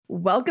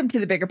Welcome to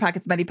the Bigger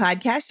Pockets Money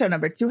Podcast, show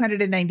number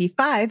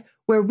 295,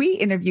 where we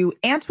interview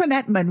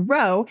Antoinette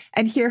Monroe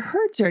and hear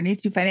her journey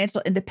to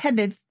financial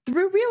independence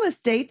through real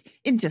estate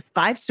in just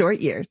 5 short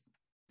years.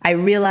 I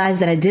realized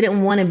that I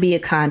didn't want to be a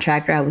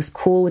contractor. I was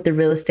cool with the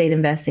real estate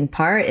investing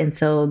part. And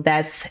so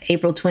that's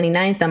April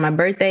 29th on my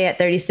birthday at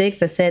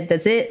 36. I said,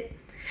 that's it.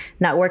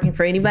 Not working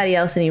for anybody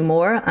else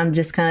anymore. I'm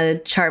just going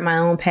to chart my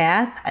own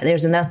path.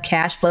 There's enough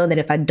cash flow that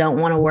if I don't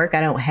want to work,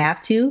 I don't have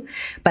to.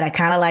 But I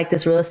kind of like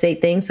this real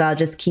estate thing, so I'll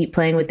just keep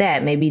playing with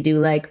that. Maybe do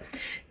like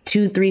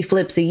 2-3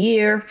 flips a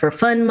year for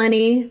fun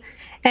money,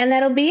 and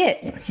that'll be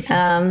it.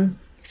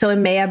 So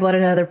in May, I bought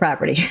another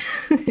property.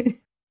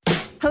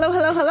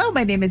 Hello.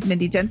 My name is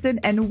Mindy Jensen,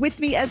 and with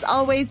me, as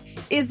always,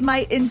 is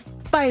my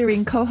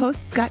inspiring co-host,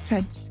 Scott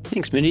Trench.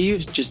 Thanks, Mindy. You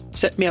just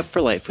set me up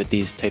for life with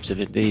these types of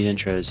these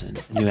intros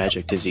and new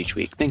adjectives each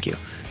week. Thank you.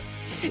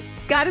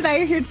 Scott and I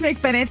are here to make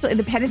financial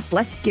independence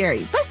less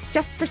scary, less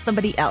just for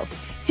somebody else,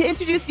 to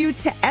introduce you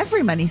to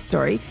every money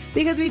story,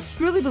 because we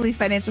truly believe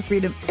financial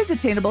freedom is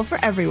attainable for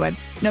everyone,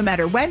 no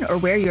matter when or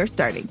where you're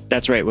starting.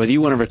 That's right. Whether you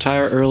want to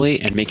retire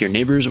early and make your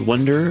neighbors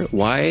wonder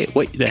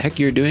what the heck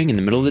you're doing in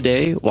the middle of the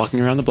day,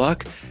 walking around the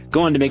block,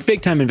 go on to make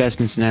big-time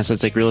investments in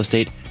assets like real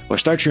estate, or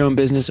start your own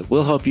business,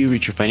 we'll help you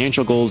reach your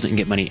financial goals and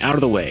get money out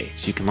of the way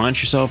so you can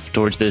launch yourself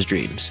towards those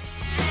dreams.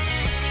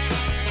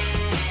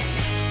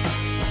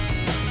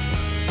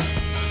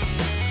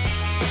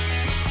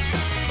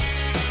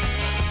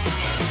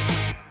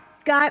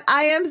 Scott,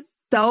 I am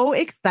so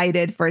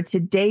excited for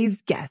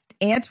today's guest.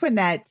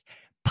 Antoinette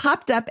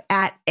popped up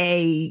at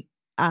a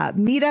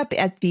meetup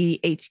at the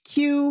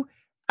HQ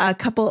a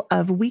couple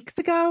of weeks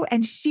ago,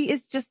 and she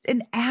is just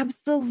an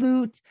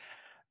absolute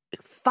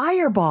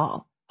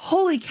fireball.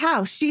 Holy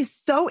cow. She's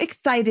so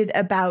excited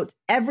about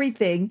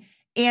everything.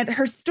 And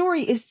her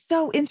story is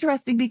so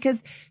interesting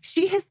because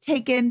she has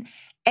taken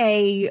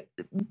a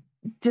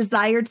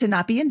desire to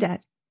not be in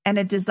debt and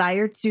a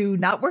desire to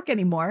not work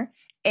anymore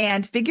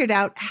and figured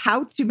out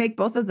how to make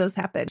both of those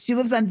happen. She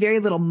lives on very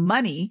little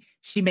money.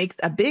 She makes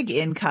a big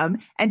income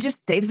and just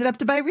saves it up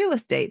to buy real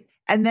estate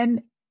and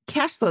then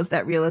cash flows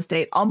that real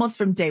estate almost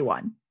from day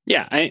one.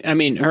 Yeah, I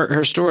mean,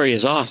 her story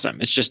is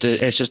awesome. It's just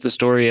the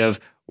story of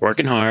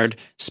working hard,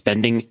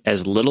 spending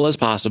as little as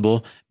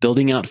possible,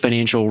 building out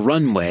financial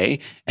runway,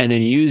 and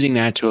then using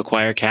that to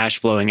acquire cash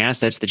flowing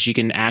assets that she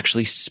can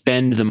actually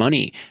spend the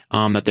money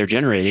that they're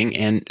generating.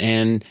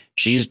 And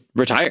she's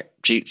retired.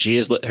 She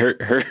is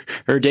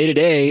her day to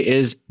day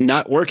is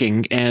not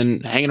working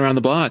and hanging around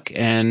the block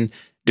and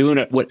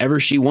doing whatever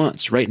she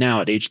wants right now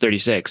at age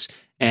 36.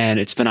 And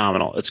it's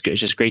phenomenal. It's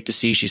just great to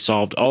see she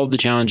solved all of the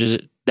challenges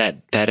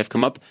that have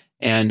come up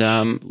and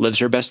lives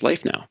her best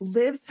life now.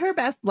 Lives her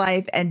best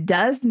life and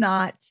does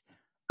not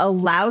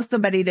allow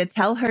somebody to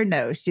tell her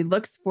no. She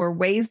looks for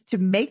ways to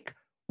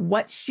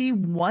what she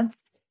wants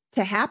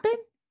to happen.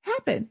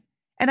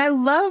 And I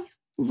love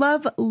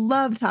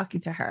talking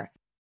to her.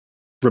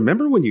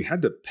 Remember when you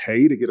had to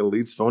pay to get a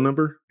lead's phone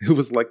number? It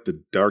was like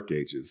the dark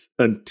ages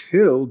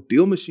until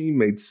Deal Machine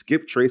made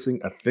skip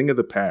tracing a thing of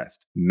the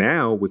past.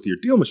 Now, with your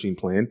Deal Machine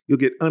plan, you'll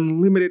get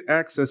unlimited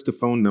access to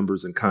phone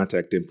numbers and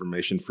contact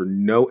information for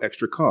no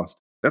extra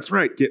cost. That's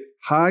right, get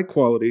high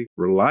quality,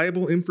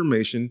 reliable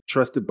information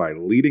trusted by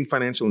leading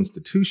financial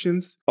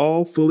institutions,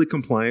 all fully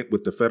compliant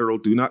with the federal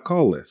Do Not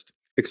Call list.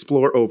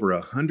 Explore over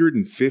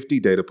 150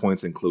 data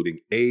points, including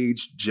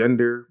age,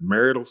 gender,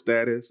 marital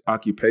status,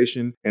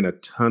 occupation, and a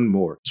ton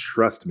more.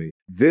 Trust me,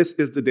 this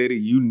is the data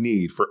you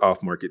need for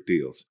off-market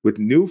deals. With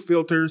new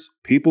filters,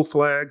 people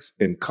flags,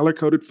 and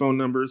color-coded phone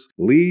numbers,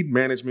 lead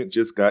management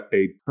just got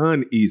a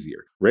ton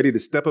easier. Ready to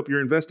step up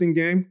your investing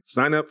game?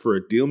 Sign up for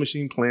a Deal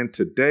Machine plan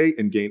today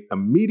and gain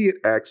immediate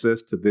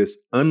access to this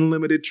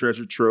unlimited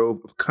treasure trove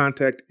of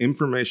contact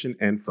information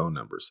and phone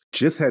numbers.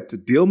 Just head to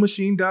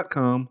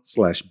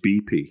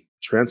DealMachine.com/BP.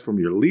 Transform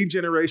your lead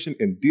generation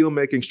and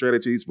deal-making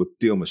strategies with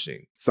Deal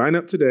Machine. Sign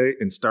up today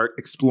and start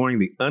exploring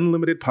the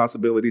unlimited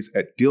possibilities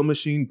at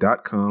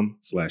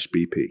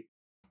DealMachine.com/BP.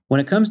 When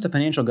it comes to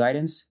financial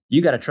guidance,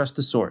 you got to trust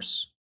the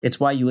source. It's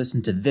why you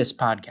listen to this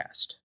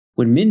podcast.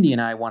 When Mindy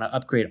and I want to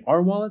upgrade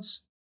our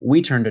wallets,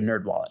 we turn to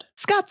NerdWallet.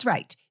 Scott's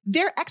right.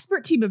 Their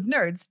expert team of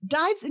nerds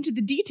dives into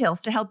the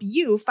details to help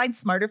you find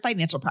smarter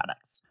financial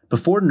products.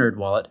 Before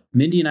NerdWallet,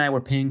 Mindy and I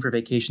were paying for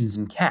vacations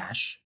in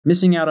cash,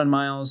 missing out on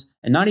miles,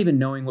 and not even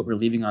knowing what we're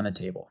leaving on the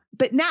table.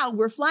 But now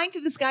we're flying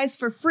through the skies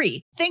for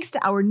free, thanks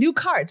to our new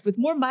cards with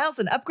more miles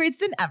and upgrades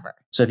than ever.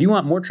 So if you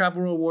want more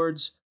travel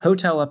rewards,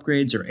 hotel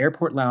upgrades, or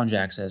airport lounge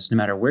access, no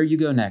matter where you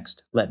go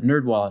next, let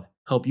NerdWallet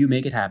help you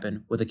make it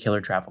happen with a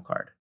killer travel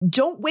card.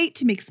 Don't wait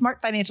to make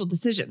smart financial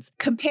decisions.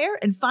 Compare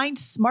and find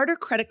smarter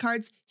credit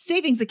cards,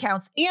 savings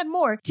accounts, and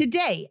more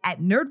today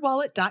at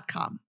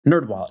nerdwallet.com.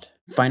 NerdWallet.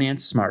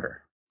 Finance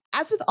smarter.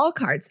 As with all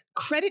cards,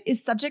 credit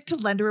is subject to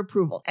lender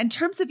approval, and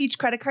terms of each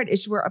credit card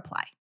issuer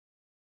apply.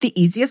 The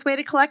easiest way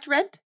to collect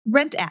rent?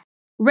 RentApp.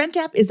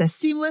 RentApp is a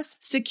seamless,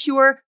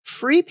 secure,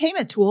 free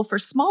payment tool for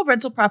small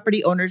rental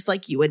property owners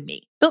like you and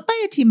me. Built by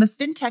a team of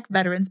fintech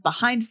veterans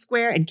behind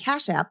Square and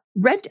Cash App,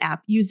 Rent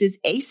App uses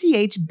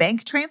ACH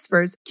bank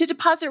transfers to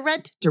deposit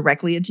rent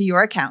directly into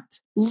your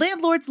account.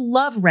 Landlords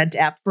love Rent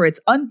App for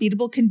its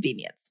unbeatable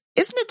convenience.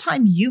 Isn't it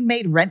time you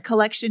made rent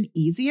collection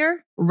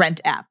easier?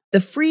 Rent App, the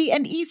free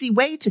and easy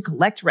way to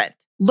collect rent.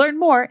 Learn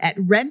more at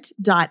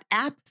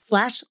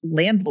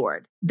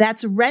rent.app/landlord.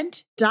 That's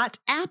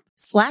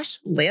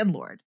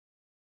rent.app/landlord.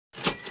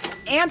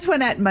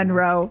 Antoinette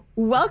Monroe,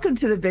 welcome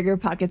to the Bigger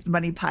Pockets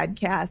Money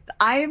Podcast.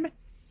 I'm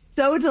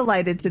so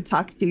delighted to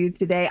talk to you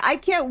today. I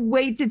can't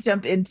wait to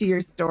jump into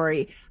your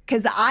story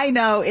because I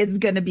know it's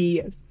going to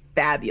be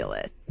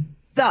fabulous.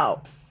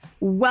 So,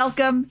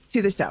 welcome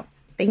to the show.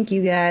 Thank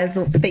you, guys.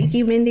 Thank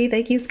you, Mindy.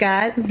 Thank you,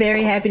 Scott.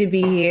 Very happy to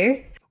be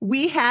here.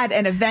 We had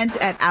an event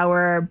at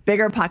our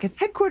Bigger Pockets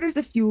headquarters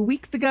a few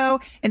weeks ago,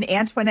 and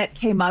Antoinette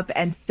came up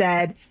and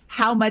said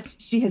how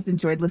much she has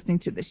enjoyed listening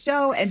to the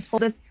show and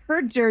told us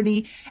her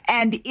journey.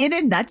 And in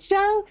a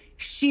nutshell,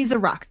 she's a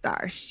rock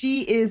star.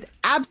 She is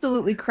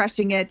absolutely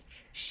crushing it.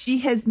 She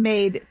has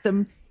made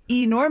some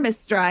enormous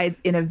strides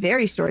in a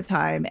very short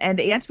time. And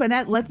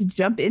Antoinette, let's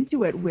jump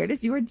into it. Where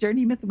does your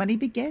journey with money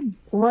begin?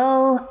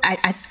 Well,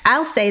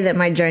 I'll say that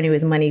my journey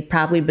with money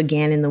probably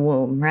began in the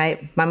womb, right?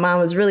 My mom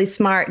was really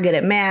smart, good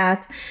at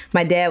math.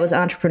 My dad was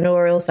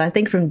entrepreneurial. So I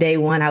think from day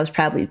one, I was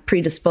probably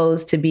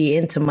predisposed to be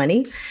into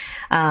money.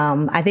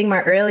 I think my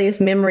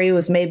earliest memory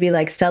was maybe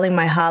like selling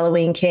my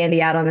Halloween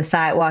candy out on the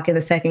sidewalk in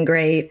the second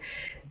grade.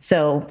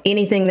 So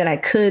anything that I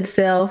could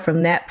sell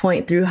from that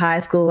point through high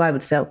school, I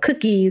would sell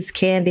cookies,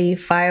 candy,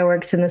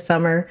 fireworks in the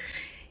summer.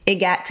 It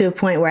got to a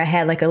point where I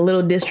had like a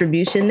little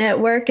distribution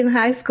network in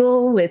high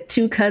school with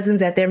two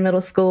cousins at their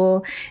middle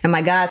school and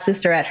my god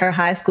sister at her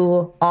high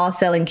school, all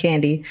selling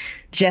candy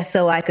just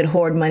so I could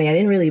hoard money. I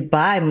didn't really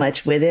buy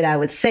much with it. I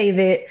would save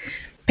it,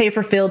 pay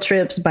for field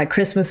trips, buy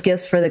Christmas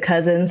gifts for the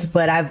cousins.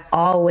 But I've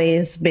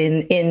always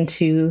been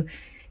into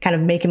kind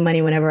of making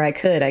money whenever I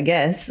could, I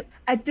guess.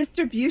 A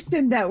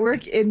distribution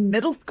network in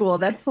middle school.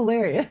 That's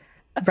hilarious.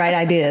 Bright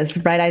ideas.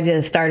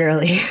 Start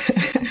early.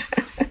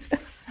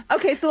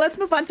 Okay, so let's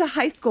move on to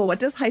high school. What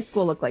does high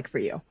school look like for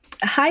you?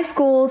 High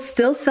school,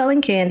 still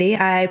selling candy.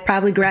 I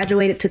probably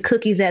graduated to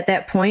cookies at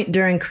that point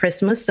during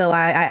Christmas. So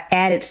I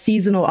added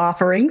seasonal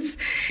offerings.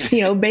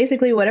 You know,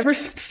 basically whatever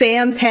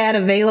Sam's had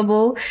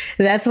available,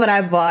 that's what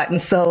I bought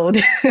and sold.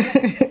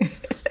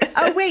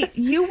 Oh, wait,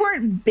 you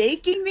weren't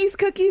baking these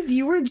cookies?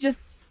 You were just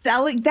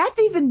selling? That's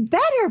even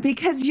better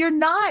because you're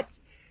not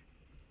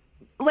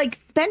like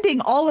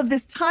spending all of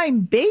this time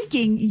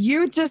baking.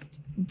 You're just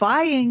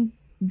buying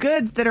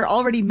goods that are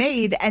already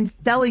made and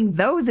selling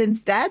those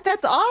instead.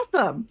 That's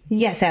awesome.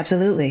 Yes,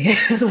 absolutely.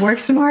 Work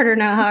smarter,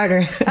 not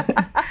harder.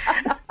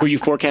 Were you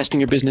forecasting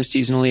your business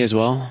seasonally as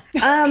well?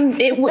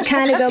 It would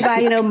kind of go by,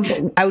 you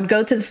know, I would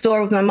go to the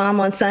store with my mom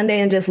on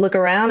Sunday and just look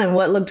around and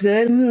what looked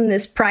good.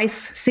 This price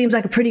seems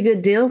like a pretty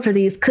good deal for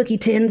these cookie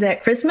tins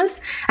at Christmas.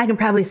 I can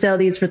probably sell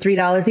these for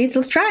 $3 each.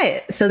 Let's try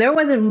it. So there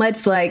wasn't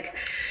much like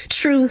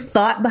true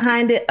thought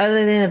behind it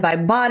other than if I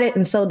bought it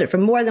and sold it for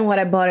more than what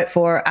I bought it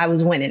for, I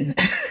was winning.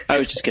 I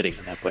was just kidding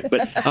at that point.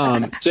 But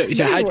so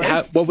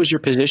what was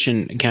your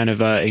position kind of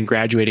in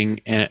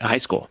graduating high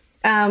school?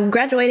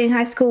 Graduating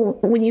high school,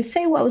 when you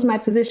say what was my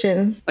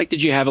position? Like,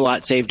 did you have a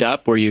lot saved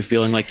up? Were you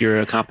feeling like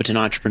you're a competent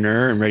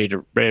entrepreneur and ready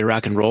to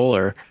rock and roll?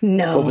 Or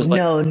no,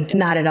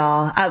 not at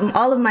all.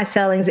 All of my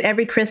sellings,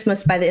 every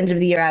Christmas by the end of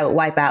the year, I would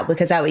wipe out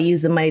because I would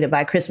use the money to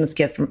buy Christmas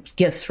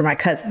gifts for my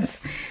cousins.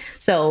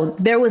 So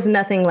there was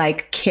nothing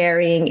like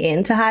carrying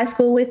into high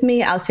school with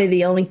me. I'll say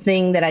the only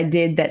thing that I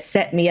did that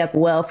set me up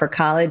well for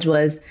college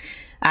was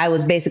I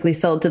was basically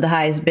sold to the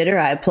highest bidder.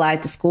 I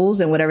applied to schools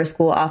and whatever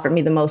school offered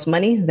me the most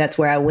money, that's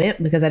where I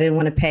went because I didn't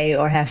want to pay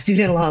or have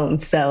student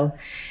loans. So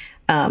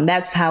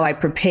that's how I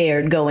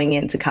prepared going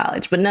into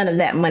college. But none of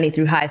that money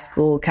through high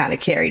school kind of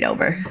carried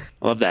over.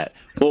 I love that.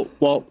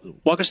 Well,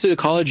 walk us through the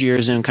college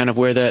years and kind of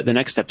where the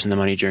next steps in the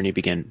money journey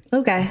begin.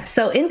 Okay.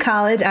 So in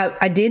college,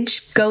 I did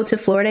go to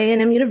Florida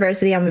A&M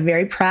University. I'm a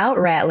very proud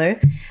Rattler.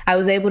 I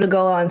was able to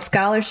go on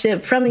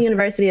scholarship from the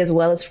university as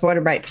well as Florida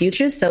Bright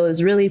Futures. So it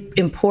was really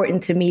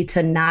important to me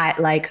to not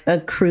like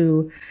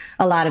accrue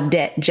a lot of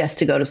debt just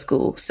to go to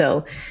school.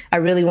 So I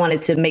really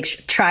wanted to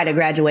try to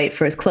graduate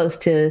for as close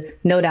to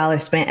no dollar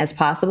spent as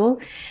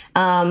possible.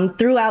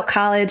 Throughout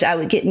college, I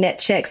would get net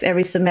checks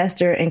every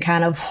semester and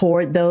kind of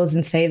hoard those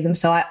and save them.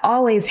 So I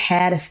always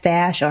had a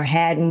stash or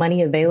had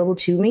money available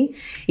to me,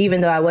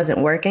 even though I wasn't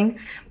working,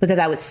 because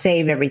I would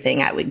save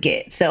everything I would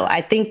get. So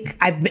I think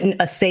I've been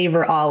a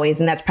saver always.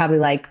 And that's probably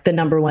like the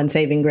number one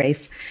saving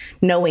grace,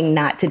 knowing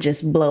not to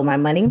just blow my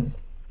money.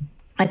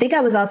 I think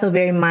I was also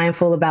very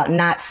mindful about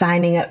not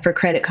signing up for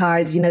credit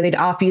cards. You know, they'd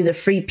offer you the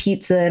free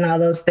pizza and all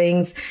those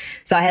things.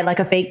 So I had like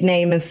a fake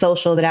name and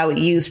social that I would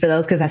use for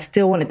those because I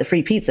still wanted the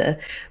free pizza,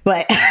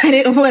 but I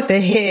didn't want the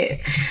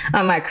hit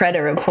on my credit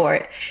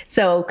report.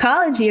 So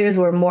college years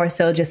were more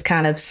so just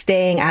kind of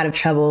staying out of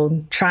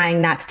trouble,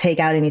 trying not to take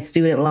out any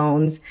student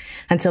loans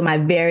until my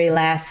very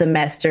last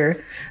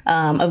semester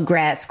of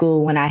grad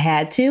school when I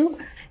had to.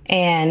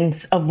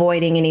 and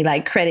avoiding any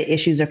like credit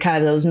issues or kind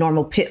of those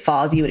normal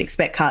pitfalls you would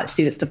expect college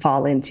students to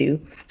fall into.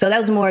 So that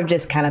was more of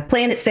just kind of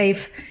playing it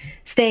safe,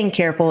 staying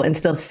careful, and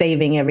still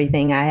saving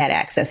everything I had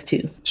access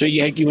to. So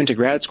you went to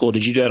grad school.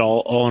 Did you do that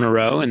all in a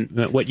row? And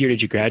what year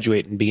did you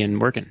graduate and begin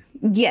working?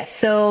 Yes.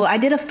 So I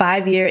did a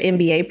 5-year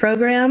MBA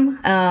program.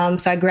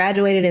 So I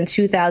graduated in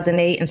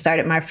 2008 and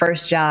started my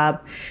first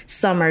job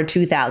summer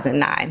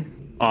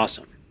 2009.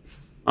 Awesome.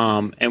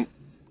 And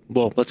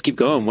well, let's keep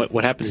going.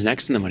 What happens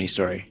next in the money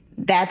story?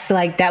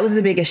 That was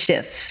the biggest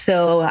shift.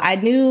 So I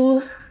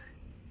knew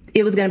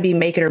it was going to be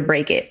make it or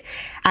break it.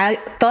 I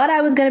thought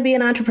I was going to be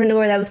an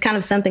entrepreneur. That was kind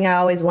of something I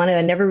always wanted.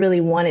 I never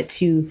really wanted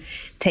to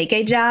take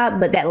a job,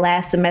 but that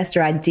last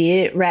semester I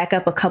did rack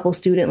up a couple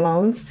student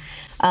loans.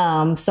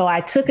 So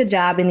I took a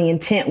job and the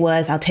intent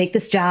was I'll take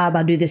this job,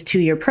 I'll do this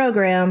 2-year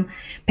program,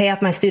 pay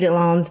off my student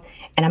loans,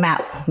 and I'm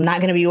out. I'm not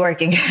going to be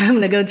working. I'm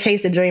going to go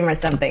chase a dream or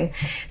something.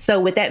 So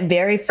with that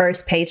very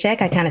first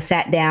paycheck, I kind of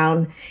sat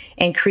down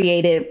and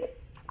created,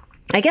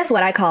 I guess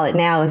what I call it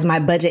now is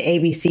my budget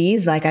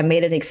ABCs. Like I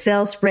made an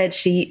Excel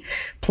spreadsheet,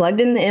 plugged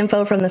in the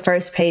info from the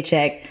first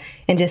paycheck,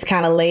 and just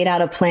kind of laid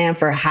out a plan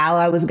for how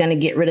I was going to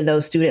get rid of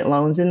those student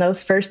loans in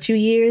those first 2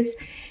 years.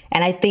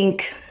 And I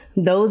think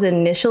those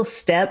initial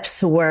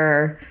steps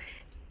were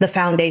the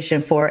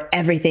foundation for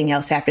everything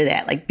else after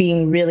that, like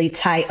being really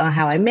tight on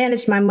how I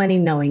managed my money,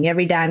 knowing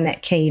every dime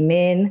that came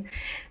in.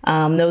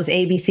 Those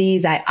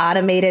ABCs, I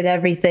automated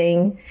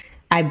everything.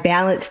 I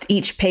balanced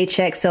each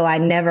paycheck, so I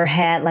never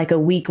had like a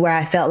week where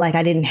I felt like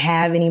I didn't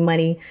have any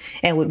money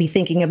and would be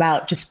thinking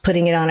about just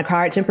putting it on a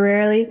card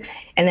temporarily.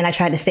 And then I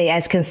tried to stay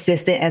as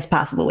consistent as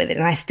possible with it.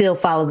 And I still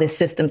follow this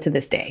system to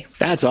this day.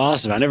 That's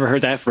awesome. I never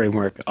heard that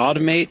framework.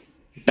 Automate,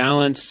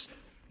 balance,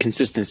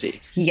 consistency.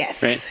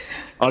 Yes. Right?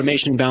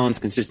 Automation, balance,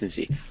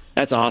 consistency.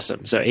 That's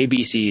awesome. So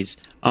ABCs.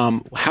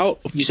 How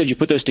you said you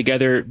put those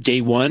together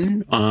day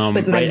one?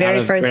 With my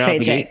very first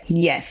paycheck.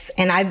 Yes.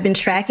 And I've been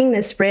tracking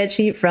this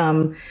spreadsheet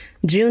from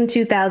June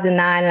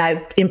 2009.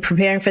 And in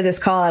preparing for this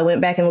call, I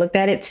went back and looked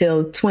at it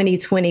till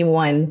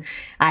 2021.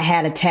 I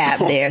had a tab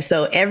there.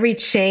 So every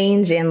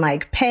change in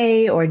like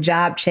pay or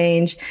job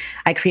change,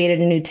 I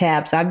created a new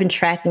tab. So I've been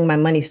tracking my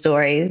money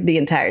story the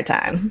entire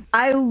time.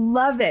 I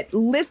love it.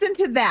 Listen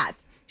to that.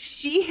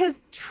 She has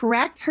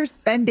tracked her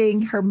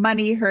spending, her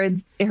money, her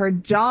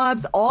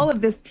jobs, all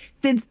of this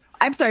since,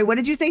 I'm sorry, what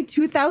did you say,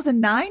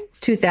 2009?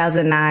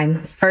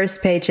 2009,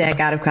 first paycheck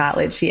out of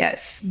college,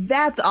 yes.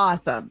 That's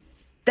awesome.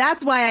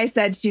 That's why I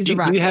said she's a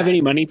rock star. Do you have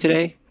any money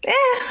today?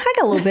 I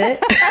got a little bit.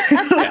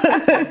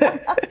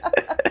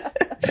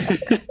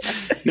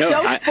 No,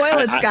 don't spoil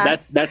it, Scott.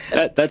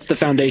 That's the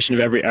foundation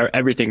of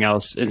everything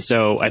else. And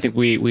so I think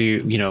we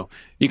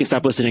you can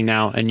stop listening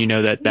now, and you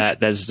know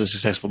that is a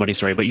successful money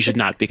story, but you should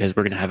not, because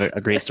we're going to have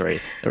a great story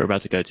that we're about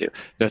to go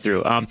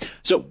through.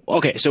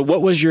 So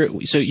what was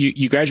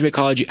you graduate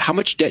college? How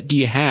much debt do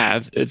you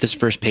have at this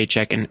first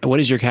paycheck, and what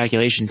does your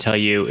calculation tell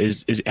you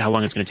is how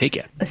long it's going to take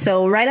you?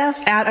 So right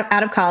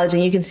out of college,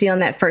 and you can see on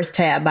that first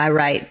tab, I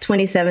write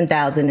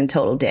 $27,000 in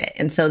total debt,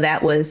 and so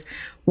that was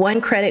one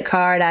credit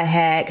card I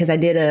had because I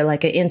did an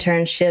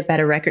internship at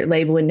a record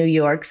label in New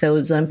York, so it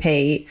was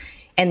unpaid.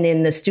 And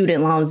then the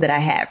student loans that I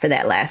had for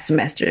that last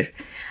semester.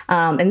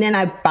 And then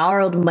I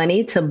borrowed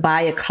money to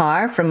buy a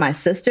car from my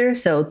sister.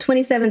 So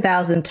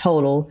 $27,000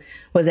 total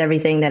was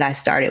everything that I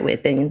started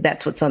with. And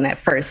that's what's on that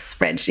first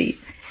spreadsheet.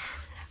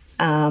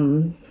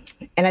 And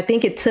I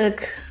think it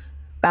took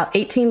about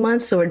 18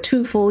 months or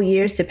 2 full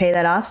years to pay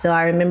that off. So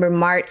I remember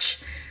March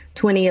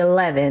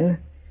 2011,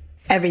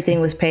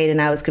 everything was paid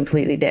and I was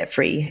completely debt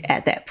free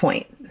at that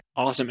point.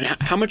 Awesome. And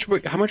how much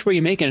were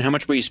you making, and how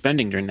much were you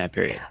spending during that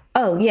period?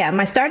 Oh yeah,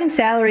 my starting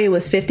salary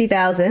was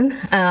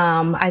 $50,000.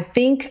 I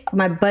think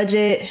my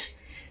budget.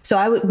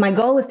 So my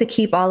goal was to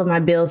keep all of my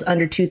bills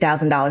under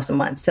 $2,000 a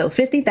month. So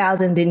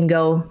 $50,000 didn't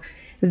go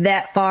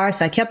that far.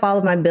 So I kept all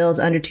of my bills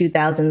under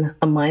 $2,000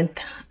 a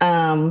month.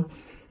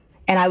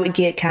 And I would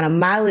get kind of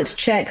mileage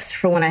checks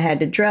for when I had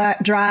to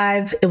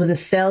drive. It was a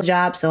sales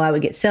job, so I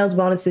would get sales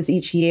bonuses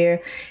each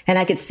year. And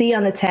I could see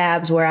on the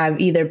tabs where I've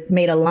either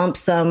made a lump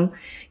sum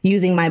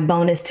using my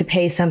bonus to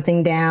pay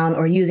something down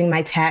or using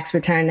my tax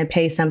return to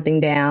pay something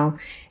down.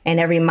 And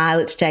every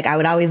mileage check, I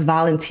would always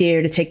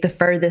volunteer to take the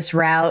furthest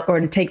route or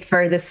to take the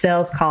furthest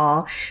sales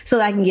call so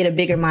that I can get a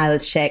bigger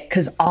mileage check,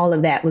 because all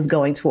of that was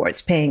going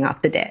towards paying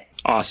off the debt.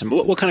 Awesome.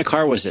 What kind of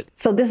car was it?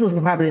 So this was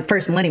probably the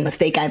first money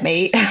mistake I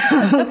made.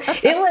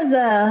 It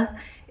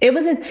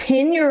was a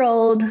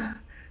 10-year-old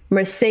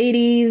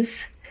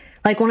Mercedes,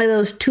 like one of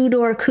those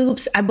 2-door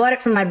coupes. I bought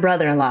it from my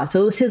brother-in-law,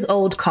 so it was his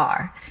old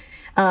car.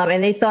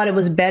 And they thought it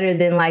was better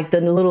than like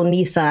the little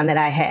Nissan that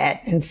I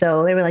had. And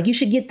so they were like, you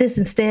should get this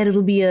instead.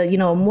 It'll be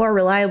a more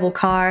reliable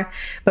car.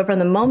 But from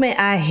the moment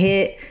I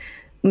hit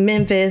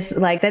Memphis,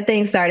 like that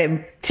thing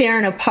started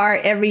tearing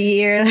apart every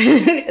year.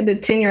 The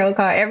 10-year-old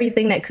car,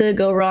 everything that could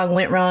go wrong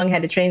went wrong.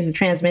 Had to change the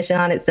transmission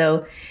on it.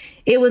 So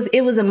it was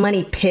a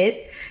money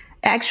pit,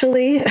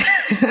 actually.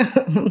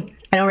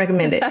 I don't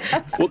recommend it.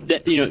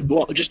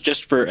 Well,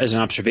 just for as an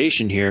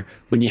observation here,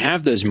 when you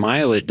have those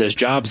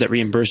jobs that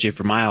reimburse you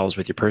for miles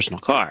with your personal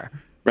car,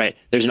 right?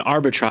 There's an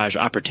arbitrage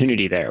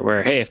opportunity there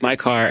where, hey, if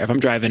I'm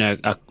driving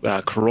a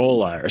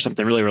Corolla or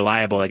something really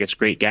reliable that gets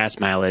great gas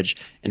mileage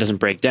and doesn't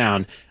break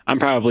down,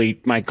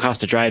 my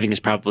cost of driving is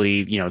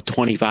probably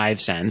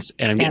 25 cents,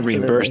 and I'm getting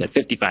reimbursed at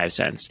 55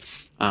 cents.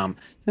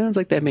 Sounds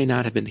like that may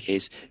not have been the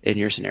case in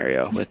your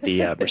scenario with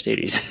the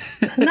Mercedes.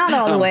 Not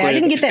all the way. I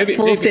didn't get that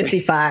full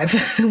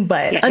 55,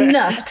 but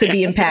enough to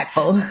be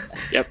impactful.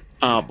 Yep.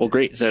 Well,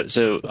 great.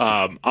 So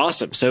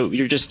awesome. So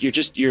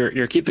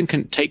you're keeping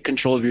tight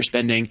control of your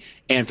spending.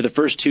 And for the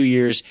first 2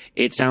 years,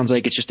 it sounds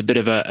like it's just a bit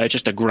of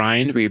a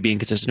grind where you're being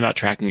consistent about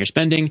tracking your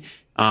spending,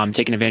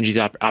 taking advantage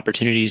of the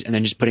opportunities, and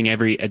then just putting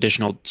every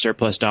additional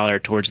surplus dollar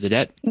towards the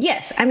debt.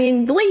 Yes. I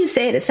mean, the way you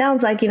say it, it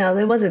sounds like,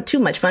 it wasn't too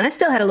much fun. I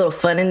still had a little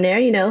fun in there.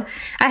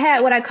 I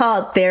had what I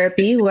called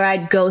therapy, where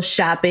I'd go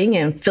shopping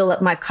and fill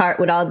up my cart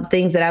with all the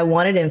things that I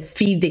wanted and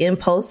feed the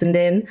impulse. And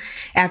then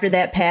after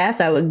that passed,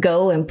 I would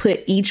go and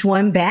put each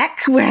one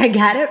back where I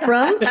got it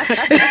from.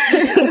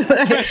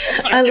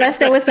 Unless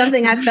there was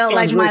something I felt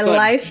like my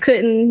life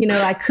couldn't,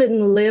 I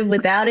couldn't live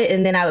without it.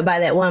 And then I would buy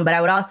that one, but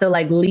I would also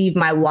leave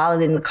my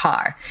wallet in the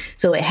car.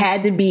 So it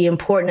had to be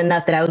important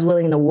enough that I was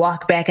willing to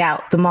walk back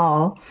out the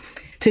mall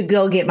to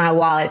go get my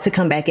wallet to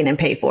come back in and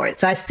pay for it.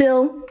 So I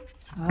still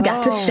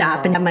got to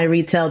shop and have my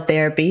retail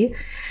therapy.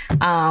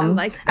 I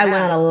went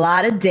on a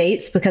lot of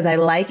dates because I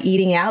like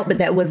eating out, but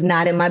that was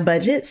not in my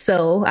budget.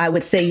 So I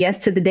would say yes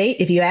to the date.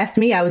 If you asked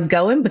me, I was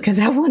going because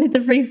I wanted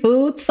the free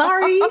food.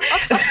 Sorry.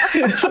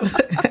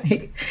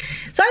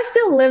 So I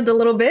still lived a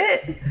little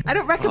bit. I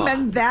don't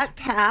recommend that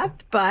path,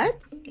 but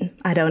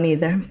I don't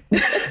either.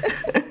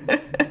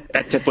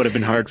 That tip would have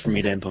been hard for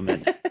me to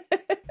implement.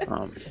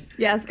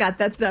 Yeah, Scott,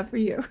 that's not for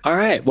you. All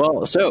right.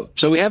 Well, so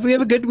we have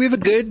a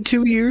good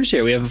 2 years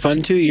here. We have a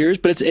fun 2 years,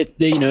 but in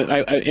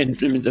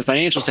the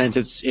financial sense,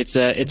 it's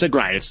a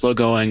grind. It's slow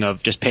going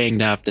of just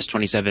paying off this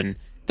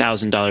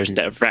 $27,000 in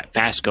debt,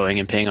 fast going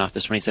and paying off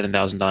this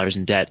 $27,000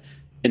 in debt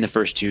in the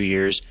first 2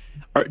 years.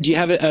 Do you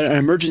have an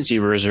emergency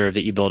reserve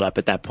that you build up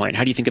at that point?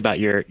 How do you think about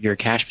your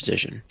cash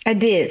position? I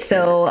did.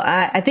 So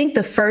I think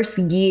the first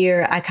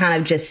year I kind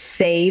of just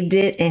saved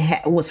it and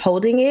was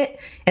holding it.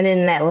 And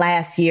then that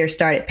last year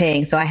started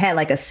paying. So I had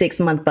a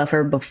 6-month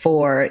buffer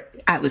before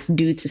I was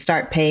due to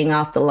start paying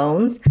off the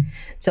loans.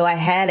 So I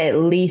had at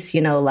least,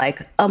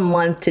 a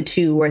month to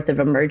 2 worth of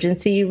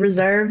emergency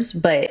reserves,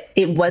 but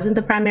it wasn't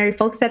the primary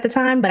focus at the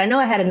time. But I know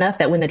I had enough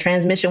that when the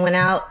transmission went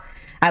out,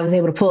 I was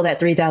able to pull that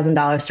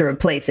 $3,000 to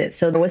replace it.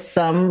 So there was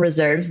some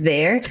reserves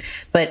there,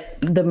 but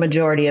the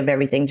majority of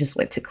everything just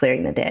went to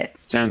clearing the debt.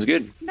 Sounds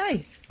good.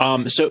 Nice. Are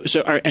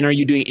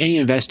you doing any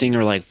investing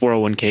or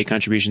 401k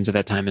contributions at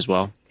that time as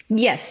well?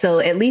 Yes. So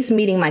at least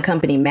meeting my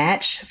company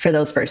match for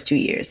those first 2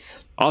 years.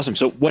 Awesome.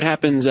 So what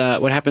happens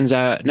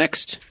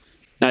next?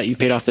 Now that you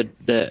paid off the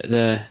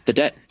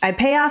debt? I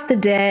pay off the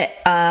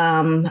debt.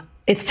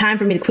 It's time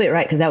for me to quit,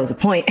 right? Because that was the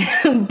point.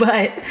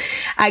 But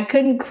I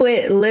couldn't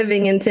quit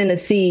living in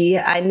Tennessee.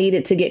 I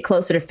needed to get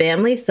closer to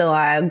family. So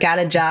I got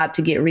a job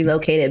to get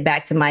relocated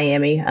back to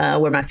Miami,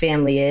 where my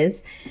family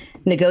is.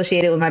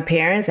 Negotiated with my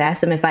parents,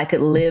 asked them if I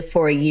could live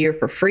for a year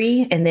for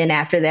free. And then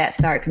after that,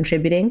 start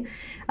contributing.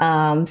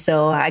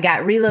 So I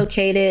got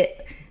relocated.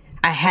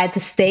 I had to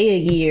stay a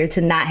year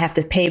to not have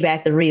to pay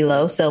back the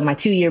relo. So my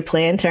 2-year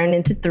plan turned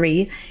into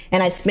 3.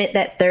 And I spent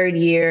that 3rd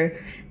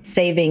year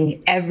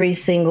saving every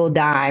single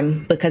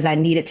dime because I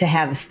needed to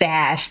have a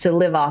stash to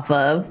live off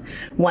of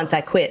once I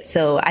quit.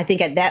 So I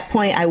think at that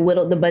point, I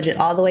whittled the budget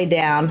all the way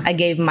down. I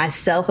gave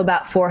myself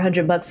about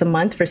 $400 a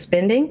month for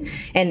spending,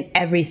 and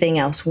everything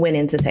else went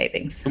into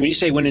savings. And when you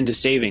say went into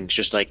savings,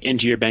 just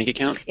into your bank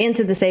account?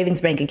 Into the savings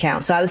bank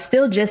account. So I was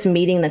still just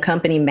meeting the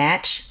company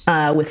match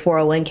with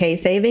 401k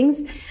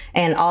savings,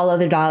 and all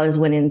other dollars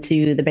went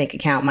into the bank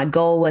account. My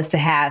goal was to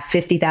have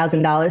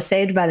 $50,000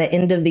 saved by the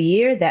end of the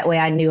year. That way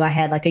I knew I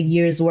had a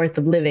year's worth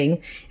of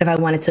living if I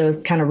wanted to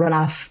kind of run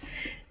off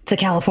to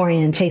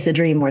California and chase a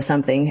dream or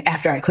something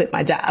after I quit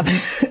my job.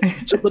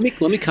 So let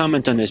me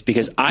comment on this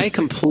because I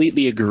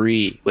completely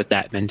agree with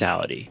that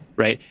mentality,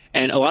 right?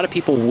 And a lot of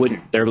people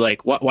wouldn't. They're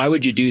like, why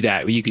would you do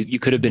that? You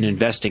could have been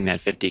investing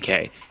that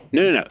 $50K.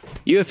 No.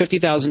 You have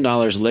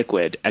 $50,000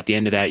 liquid at the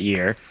end of that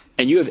year,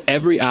 and you have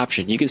every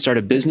option. You can start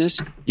a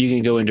business. You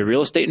can go into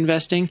real estate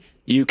investing.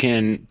 You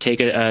can take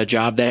a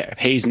job that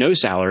pays no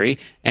salary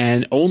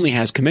and only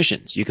has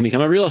commissions. You can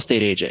become a real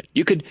estate agent.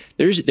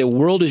 The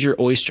world is your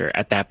oyster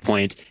at that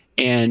point.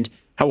 And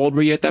how old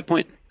were you at that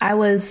point? I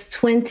was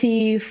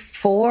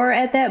 24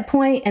 at that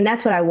point, and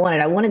that's what I wanted.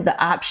 I wanted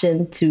the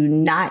option to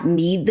not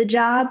need the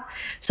job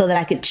so that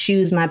I could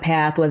choose my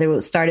path, whether it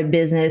was start a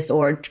business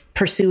or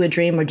pursue a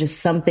dream or just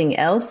something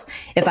else.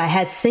 If I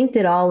had synced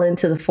it all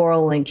into the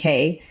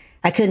 401k,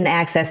 I couldn't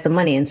access the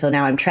money. And so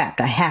now I'm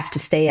trapped. I have to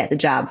stay at the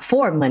job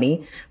for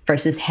money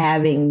versus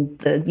having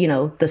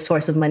the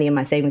source of money in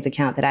my savings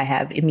account that I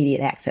have immediate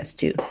access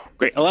to.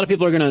 Great. A lot of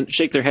people are going to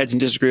shake their heads and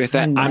disagree with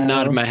that. I'm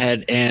nodding my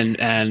head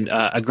and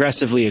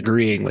aggressively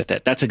agreeing with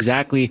it. That's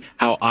exactly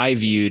how I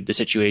viewed the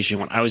situation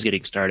when I was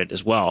getting started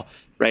as well,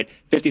 right?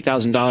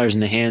 $50,000 in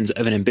the hands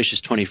of an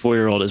ambitious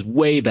 24-year-old is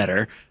way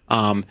better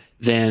than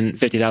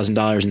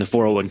 $50,000 in the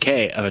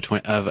 401k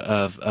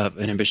of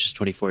an ambitious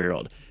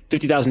 24-year-old.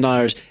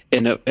 $50,000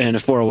 in a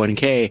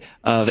 401k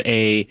of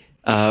a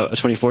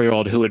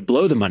 24-year-old who would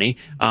blow the money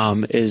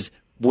is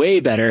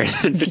way better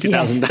than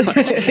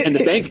 $50,000 in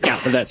the bank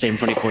account of that same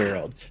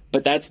 24-year-old.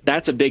 But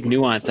that's a big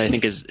nuance that I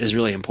think is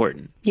really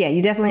important. Yeah,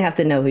 you definitely have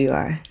to know who you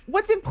are.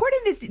 What's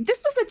important is this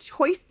was a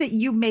choice that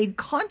you made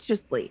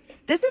consciously.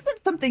 This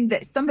isn't something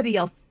that somebody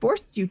else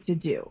forced you to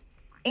do.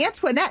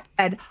 Antoinette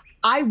said,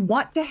 I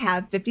want to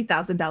have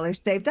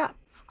 $50,000 saved up.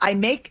 I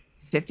make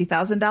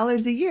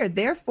 $50,000 a year.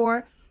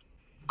 Therefore,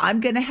 I'm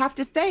going to have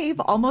to save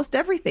almost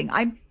everything.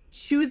 I'm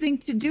choosing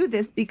to do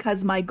this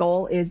because my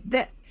goal is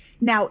this.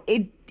 Now,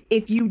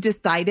 if you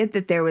decided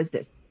that there was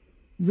this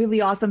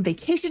really awesome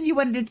vacation you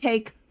wanted to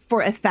take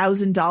for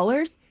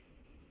 $1,000,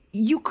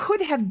 you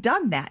could have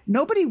done that.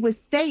 Nobody was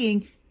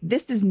saying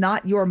this is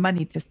not your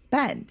money to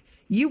spend.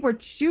 You were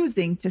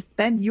choosing to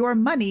spend your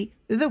money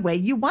the way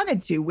you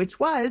wanted to, which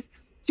was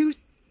to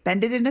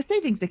spend it in a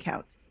savings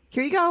account.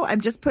 Here you go. I'm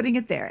just putting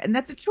it there. And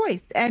that's a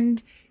choice.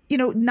 And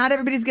not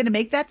everybody's going to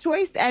make that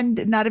choice,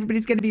 and not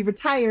everybody's going to be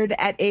retired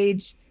at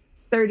age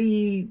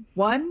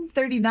 31,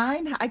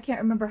 39. I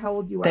can't remember how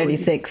old you are.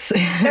 36.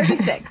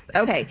 36.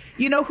 Okay.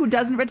 You know who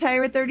doesn't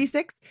retire at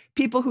 36?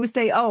 People who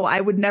say, oh,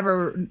 I would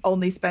never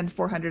only spend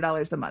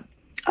 $400 a month.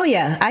 Oh,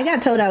 yeah. I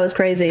got told I was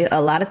crazy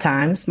a lot of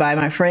times by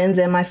my friends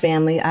and my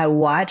family. I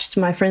watched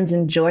my friends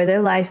enjoy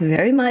their life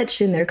very much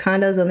in their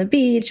condos on the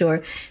beach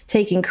or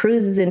taking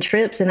cruises and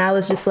trips. And I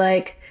was just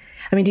like,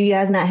 do you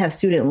guys not have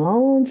student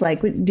loans?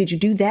 Like, did you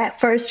do that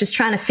first? Just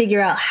trying to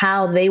figure out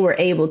how they were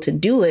able to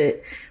do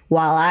it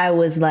while I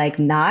was like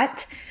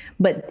not.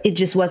 But it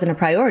just wasn't a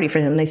priority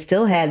for them. They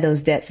still had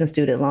those debts and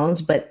student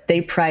loans, but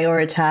they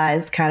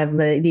prioritized kind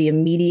of the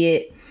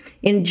immediate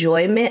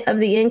enjoyment of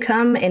the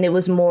income. And it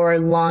was more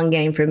long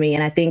game for me.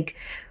 And I think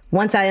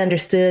once I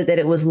understood that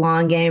it was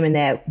long game and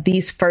that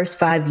these first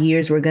 5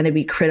 years were going to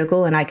be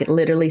critical and I could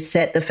literally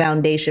set the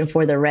foundation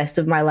for the rest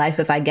of my life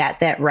if I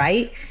got that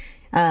right,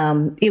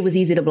 it was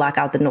easy to block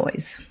out the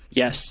noise.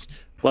 Yes.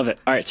 Love it.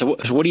 All right. So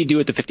what do you do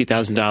with the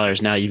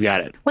 $50,000 now you've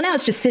got it? Well, now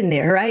it's just sitting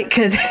there, right?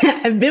 Because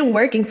I've been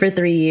working for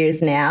 3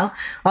 years now.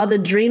 All the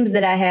dreams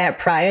that I had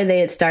prior, they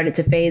had started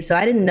to fade. So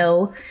I didn't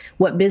know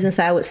what business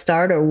I would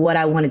start or what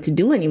I wanted to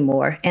do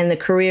anymore. And the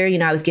career,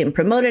 I was getting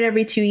promoted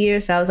every 2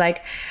 years. So I was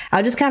like,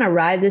 I'll just kind of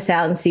ride this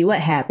out and see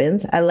what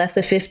happens. I left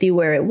the 50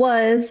 where it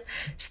was,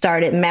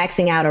 started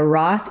maxing out a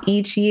Roth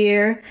each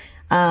year.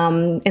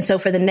 And so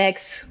for the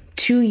next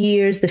 2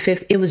 years,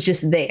 it was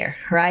just there,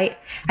 right?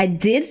 I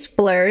did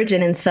splurge,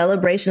 and in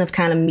celebration of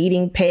kind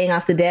of paying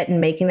off the debt and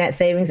making that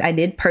savings, I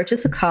did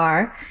purchase a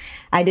car.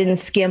 I didn't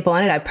skimp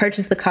on it. I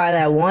purchased the car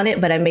that I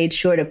wanted, but I made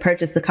sure to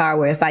purchase the car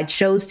where if I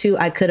chose to,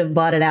 I could have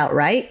bought it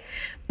outright.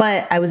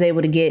 But I was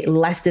able to get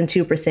less than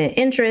 2%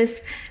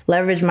 interest,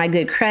 leverage my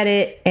good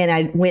credit, and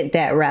I went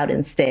that route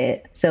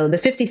instead. So the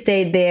 50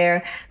 stayed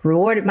there,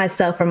 rewarded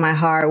myself for my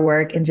hard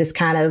work, and just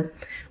kind of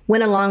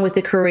went along with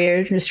the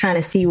career, just trying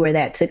to see where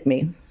that took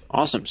me.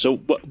 Awesome. So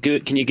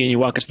can you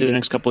walk us through the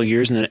next couple of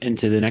years and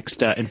into the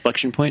next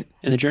inflection point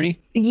in the journey?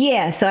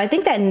 Yeah. So I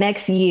think that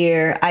next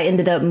year I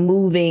ended up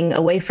moving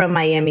away from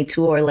Miami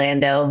to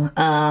Orlando.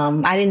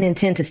 I didn't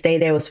intend to stay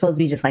there. It was supposed to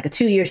be just like a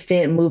 2-year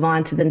stint, move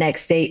on to the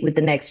next state with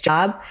the next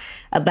job.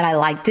 But I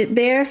liked it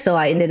there. So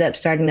I ended up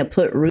starting to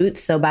put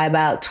roots. So by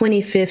about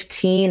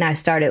 2015, I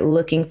started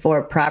looking for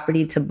a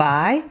property to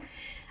buy.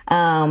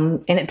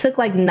 And it took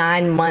like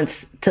 9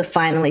 months to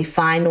finally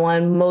find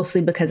one, mostly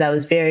because I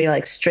was very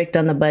strict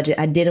on the budget.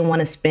 I didn't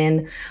want to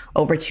spend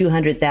over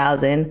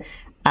 $200,000.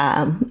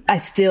 I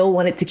still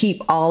wanted to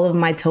keep all of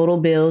my total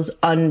bills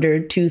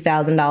under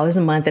 $2,000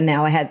 a month. And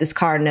now I had this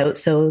car note.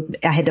 So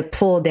I had to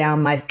pull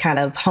down my kind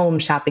of home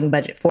shopping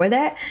budget for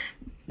that.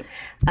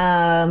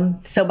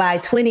 So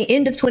by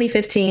end of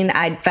 2015,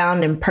 I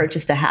found and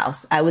purchased a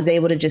house. I was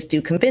able to just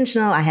do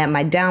conventional. I had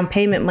my down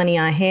payment money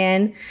on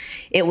hand.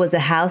 It was a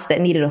house that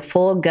needed a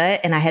full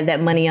gut, and I had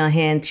that money on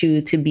hand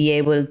to be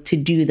able to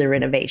do the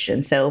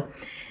renovation. So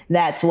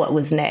that's what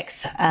was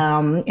next.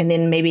 And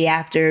then maybe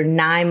after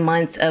 9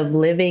 months of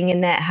living in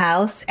that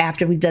house,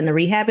 after we've done the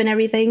rehab and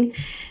everything,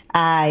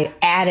 I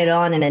added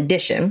on an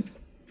addition,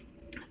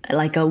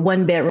 like a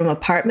 1-bedroom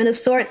apartment of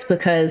sorts,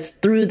 because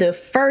through the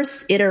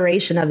first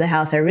iteration of the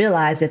house, I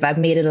realized if I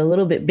made it a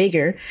little bit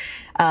bigger,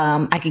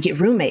 I could get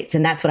roommates.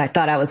 And that's what I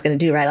thought I was going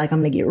to do, right? Like, I'm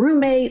going to get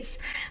roommates.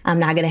 I'm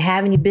not going to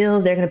have any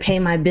bills. They're going to pay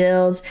my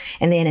bills.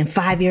 And then in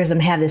 5 years, I'm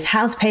going to have this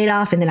house paid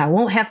off, and then I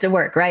won't have to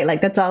work, right?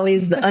 Like, that's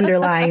always the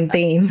underlying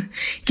theme.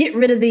 Get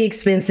rid of the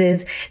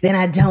expenses. Then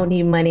I don't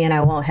need money and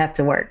I won't have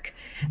to work.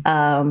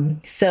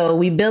 So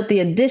we built the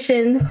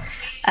addition.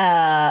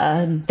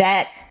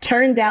 That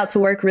turned out to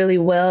work really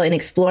well. In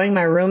exploring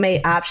my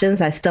roommate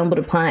options, I stumbled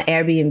upon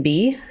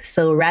Airbnb.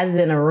 So rather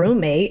than a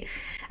roommate,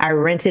 I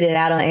rented it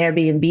out on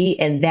Airbnb,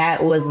 and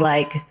that was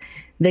like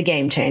the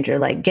game changer.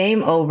 Like,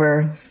 game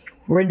over.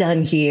 We're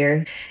done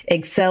here.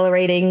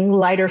 Accelerating,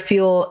 lighter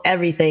fuel,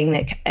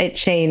 everything. It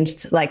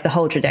changed like the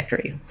whole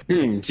trajectory. So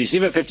you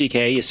save up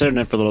 $50K, you set it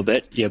up for a little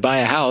bit, you buy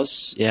a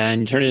house,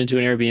 and you turn it into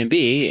an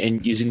Airbnb,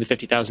 and using the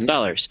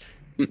 $50,000.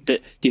 Do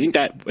you think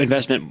that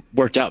investment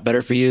worked out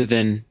better for you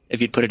than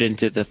if you'd put it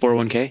into the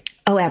 401k?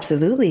 Oh,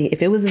 absolutely.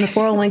 If it was in the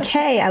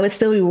 401k, I would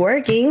still be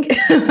working.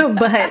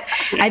 But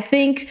I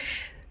think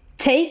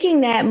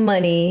taking that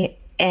money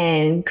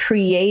and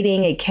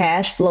creating a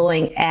cash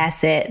flowing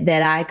asset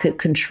that I could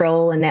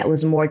control and that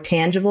was more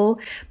tangible.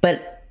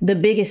 But the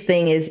biggest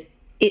thing is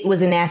it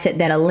was an asset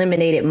that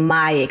eliminated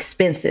my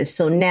expenses.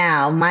 So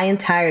now my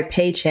entire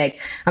paycheck,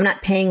 I'm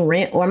not paying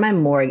rent or my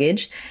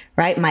mortgage,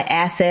 right? My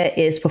asset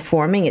is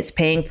performing, it's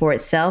paying for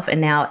itself.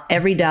 And now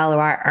every dollar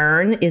I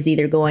earn is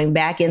either going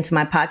back into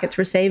my pockets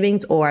for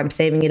savings, or I'm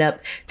saving it up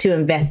to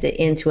invest it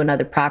into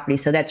another property.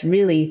 So that's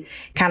really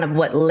kind of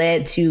what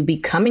led to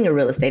becoming a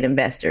real estate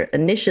investor.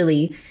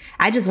 Initially,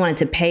 I just wanted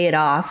to pay it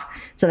off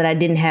so that I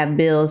didn't have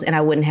bills and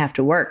I wouldn't have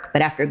to work.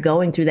 But after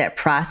going through that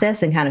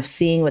process and kind of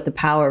seeing what the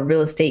power of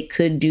real estate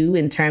could do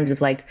in terms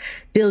of like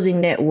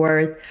building net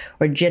worth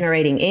or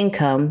generating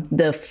income,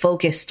 the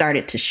focus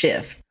started to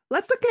shift.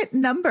 Let's look at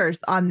numbers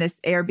on this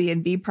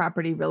Airbnb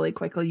property really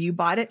quickly. You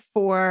bought it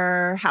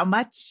for how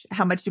much?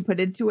 How much you put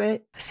into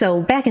it?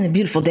 So back in the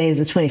beautiful days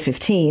of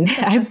 2015,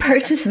 I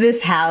purchased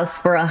this house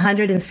for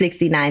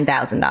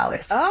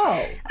 $169,000.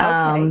 Oh,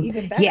 okay.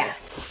 Even better. Yeah,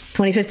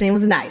 2015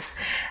 was nice.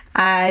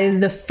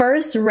 The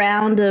first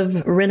round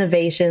of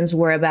renovations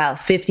were about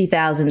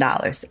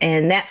 $50,000.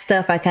 And that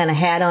stuff I kind of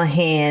had on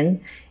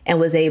hand and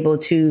was able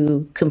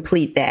to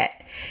complete that.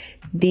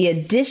 The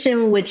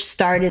addition, which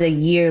started a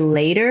year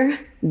later,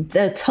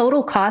 the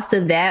total cost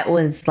of that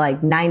was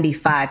like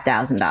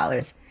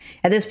 $95,000.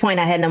 At this point,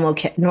 I had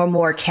no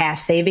more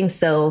cash savings.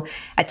 So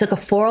I took a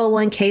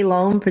 401k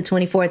loan for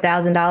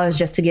 $24,000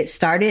 just to get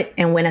started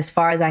and went as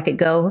far as I could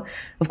go.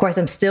 Of course,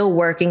 I'm still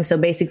working. So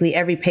basically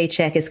every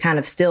paycheck is kind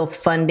of still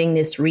funding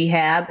this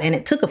rehab. And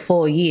it took a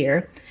full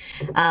year.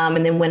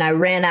 And then when I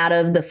ran out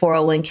of the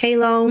 401k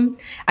loan,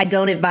 I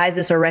don't advise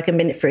this or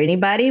recommend it for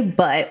anybody,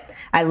 but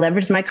I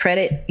leveraged my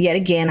credit yet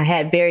again. I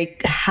had very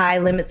high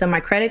limits on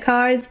my credit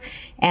cards,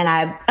 and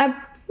I'm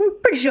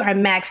pretty sure I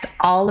maxed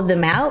all of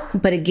them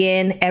out. But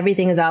again,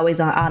 everything is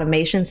always on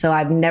automation, so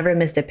I've never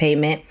missed a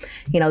payment.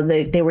 You know,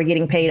 they were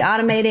getting paid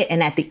automated,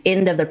 and at the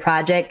end of the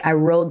project, I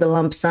rolled the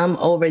lump sum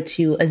over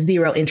to a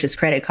 0 interest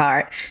credit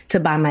card to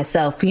buy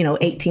myself,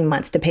 18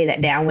 months to pay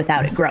that down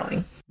without it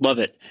growing. Love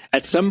it.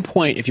 At some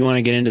point, if you want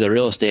to get into the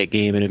real estate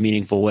game in a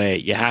meaningful way,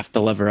 you have to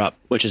lever up,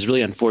 which is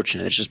really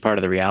unfortunate. It's just part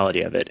of the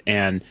reality of it.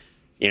 And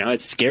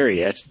it's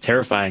scary. It's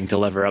terrifying to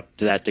lever up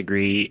to that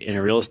degree on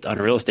a real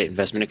estate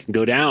investment. It can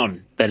go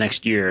down the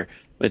next year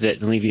with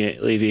it and leave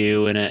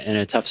you in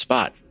a tough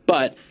spot.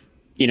 But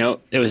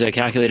it was a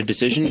calculated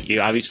decision. You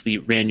obviously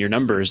ran your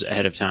numbers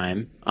ahead of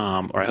time,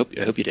 or I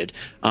hope you did.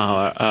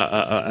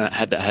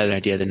 Had an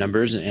idea of the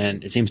numbers,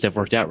 and it seems to have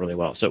worked out really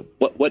well. So,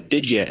 what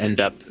did you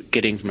end up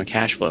getting from a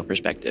cash flow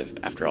perspective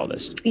after all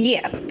this?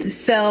 Yeah.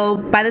 So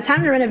by the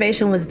time the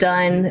renovation was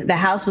done, the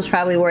house was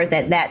probably worth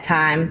at that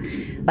time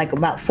like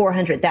about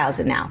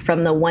 $400,000 now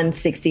from the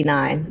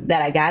 $169,000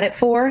 that I got it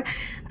for.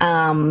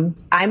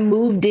 I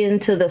moved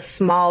into the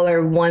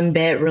smaller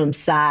 1-bedroom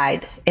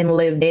side and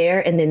lived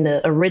there. And then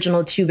the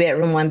original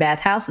 2-bedroom, 1-bath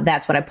house,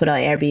 that's what I put on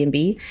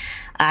Airbnb.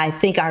 I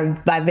think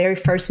my very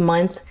first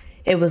month,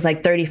 it was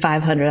like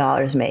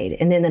 $3,500 made.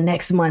 And then the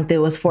next month it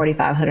was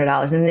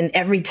 $4,500. And then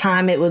every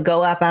time it would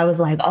go up, I was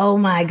like, oh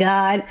my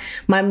God,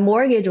 my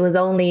mortgage was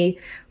only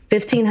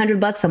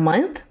 $1,500 a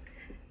month.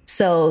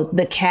 So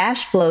the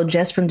cash flow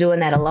just from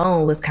doing that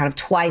alone was kind of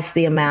twice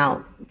the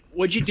amount.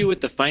 What'd you do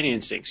with the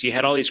financing? So you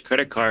had all these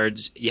credit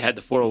cards, you had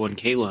the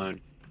 401k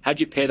loan. How'd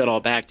you pay that all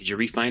back? Did you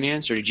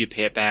refinance, or did you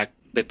pay it back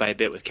bit by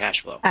bit with cash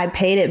flow? I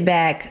paid it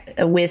back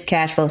with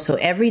cash flow. So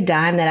every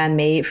dime that I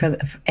made from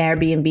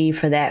Airbnb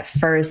for that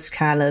first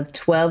kind of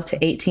 12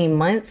 to 18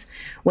 months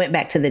went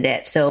back to the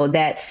debt. So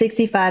that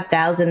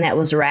 $65,000 that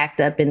was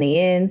racked up in the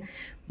end,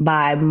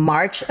 by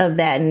March of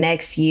that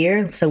next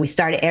year, so we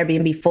started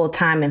Airbnb full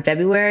time in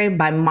February.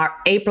 By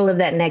April of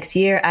that next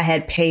year, I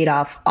had paid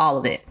off all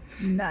of it.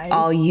 Nice.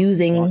 All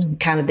using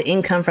kind of the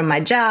income from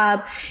my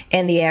job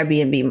and the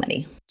Airbnb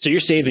money. So you're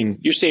saving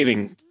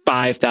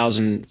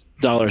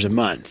 $5,000 a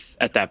month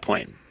at that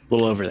point, a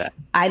little over that.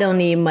 I don't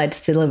need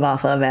much to live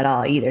off of at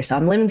all either. So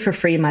I'm living for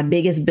free. My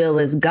biggest bill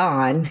is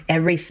gone.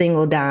 Every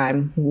single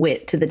dime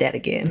went to the debt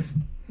again.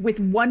 With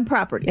one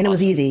property. And it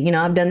was easy.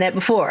 I've done that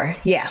before.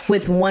 Yeah,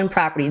 with one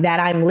property that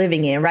I'm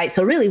living in, right?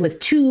 So really with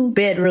 2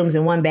 bedrooms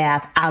and 1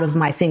 bath out of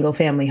my single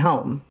family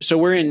home. So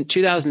we're in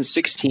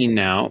 2016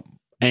 now,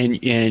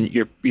 and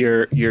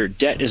your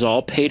debt is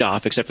all paid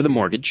off except for the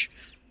mortgage.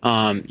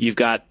 You've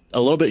got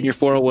a little bit in your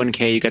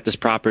 401k, you got this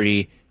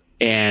property.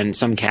 and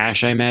some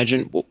cash, I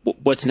imagine.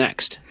 What's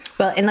next?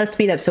 Well, and let's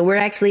speed up. So we're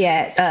actually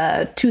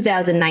at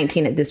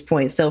 2019 at this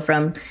point. So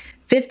from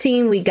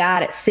 15, we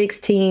got at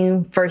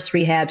 16, first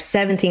rehab,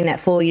 17, that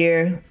full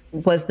year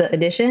was the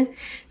addition.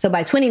 So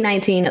by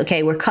 2019,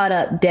 okay, we're caught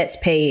up, debt's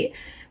paid.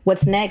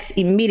 What's next?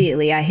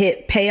 Immediately, I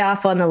hit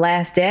payoff on the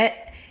last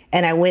debt,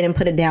 and I went and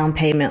put a down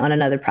payment on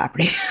another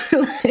property.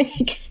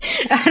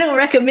 I don't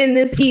recommend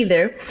this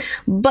either,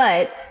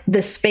 but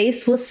the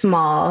space was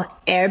small.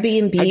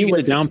 Airbnb How'd you get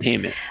was the down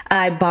payment.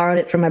 I borrowed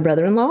it from my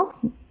brother-in-law.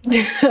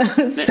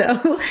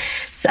 So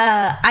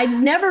I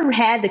never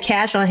had the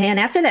cash on hand.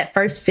 After that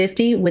first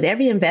 50, with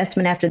every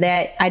investment after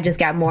that, I just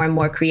got more and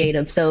more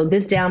creative. So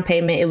this down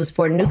payment, it was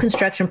for new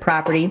construction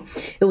property.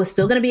 It was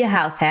still going to be a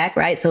house hack,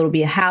 right? So it'll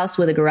be a house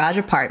with a garage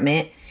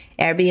apartment.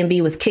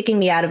 Airbnb was kicking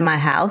me out of my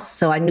house.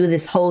 So I knew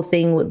this whole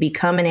thing would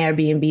become an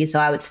Airbnb. So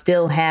I would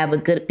still have a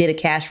good bit of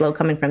cash flow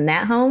coming from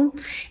that home.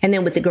 And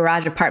then with the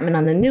garage apartment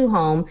on the new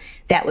home,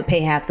 that would pay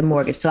half the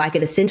mortgage. So I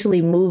could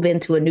essentially move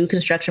into a new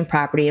construction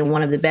property in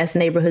one of the best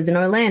neighborhoods in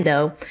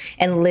Orlando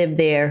and live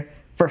there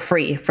for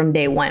free from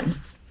day one.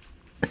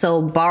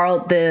 So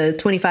borrowed the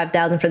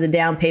 $25,000 for the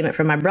down payment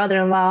from my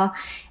brother-in-law.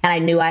 And I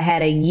knew I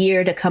had a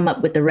year to come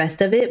up with the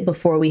rest of it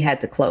before we had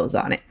to close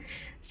on it.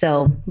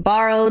 So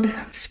borrowed,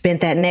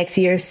 spent that next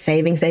year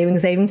saving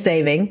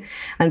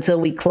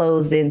until we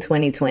closed in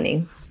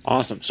 2020.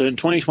 Awesome. So in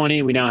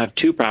 2020, we now have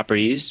 2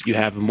 properties. You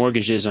have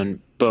mortgages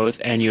on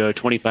both, and you owe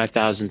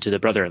 $25,000 to the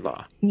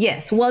brother-in-law.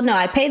 Yes. Well, no,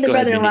 I paid the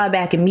brother-in-law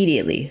back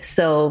immediately.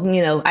 So,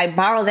 I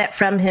borrowed that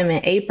from him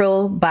in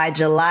April. By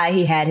July,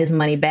 he had his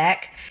money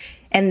back.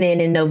 And then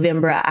in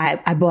November,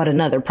 I bought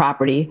another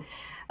property.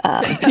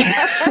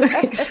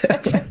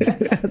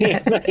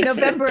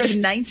 November of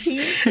 19?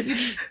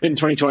 In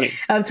 2020.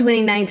 Of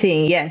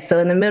 2019, yes. So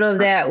in the middle of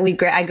that,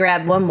 I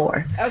grabbed one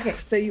more. Okay,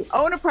 so you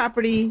own a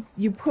property,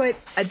 you put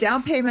a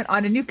down payment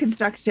on a new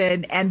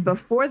construction, and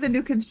before the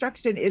new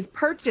construction is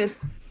purchased,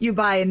 you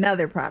buy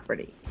another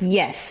property.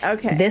 Yes.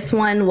 Okay. This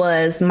one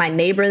was my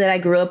neighbor that I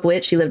grew up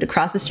with. She lived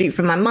across the street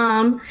from my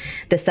mom,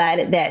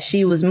 decided that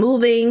she was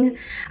moving.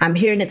 I'm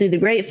hearing it through the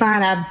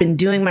grapevine. I've been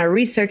doing my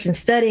research and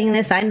studying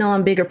this. I know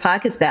on Bigger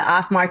Pockets that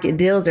off-market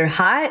deals are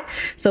hot.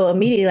 So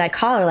immediately I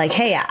call her like,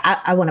 hey,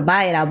 I want to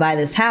buy it. I'll buy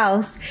this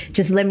house.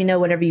 Just let me know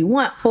whatever you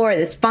want for it.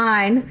 It's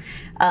fine.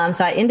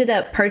 So I ended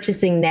up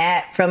purchasing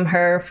that from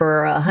her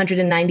for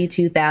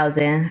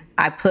 $192,000.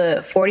 I put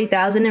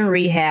 $40,000 in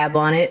rehab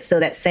on it. So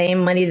that same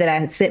money that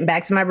I sent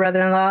back to my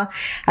brother-in-law,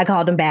 I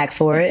called him back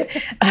for it.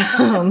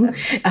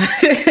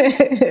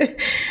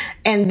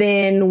 And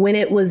then when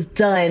it was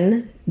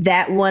done,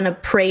 that one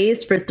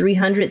appraised for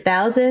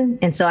 $300,000.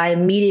 And so I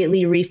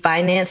immediately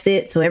refinanced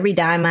it. So every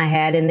dime I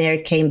had in there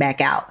came back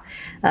out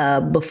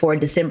before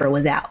December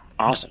was out.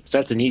 Awesome. So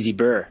that's an easy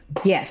burr.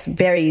 Yes,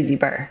 very easy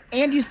burr.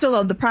 And you still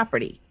own the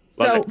property.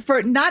 Love So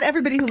for not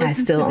everybody who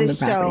listens to this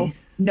show property.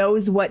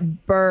 knows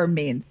what burr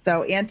means.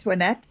 So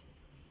Antoinette,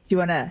 do you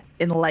want to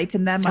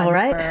enlighten them on All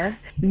right. burr?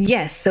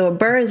 Yes. So a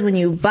burr is when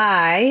you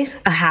buy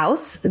a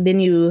house, then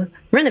you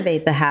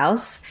renovate the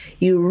house,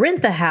 you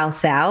rent the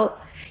house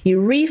out,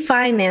 you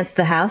refinance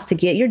the house to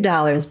get your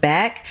dollars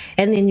back,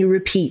 and then you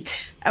repeat.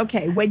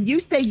 Okay, when you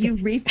say you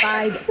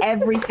refied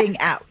everything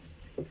out,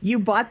 you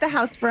bought the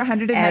house for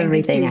 $192,000.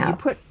 Everything out. You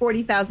put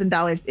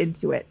 $40,000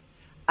 into it.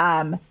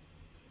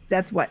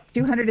 That's what,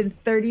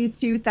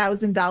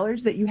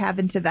 $232,000 that you have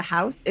into the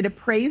house. It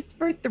appraised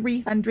for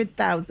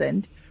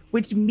 $300,000,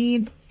 which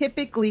means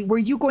typically, were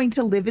you going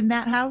to live in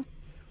that house,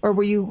 or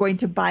were you going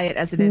to buy it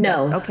as an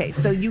investment? No. Okay,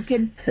 so you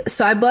can.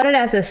 So I bought it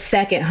as a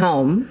second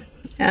home.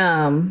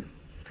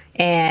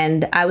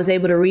 And I was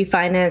able to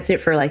refinance it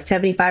for like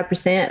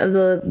 75% of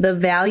the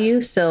value.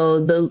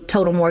 So the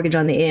total mortgage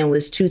on the end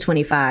was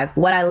 $225,000.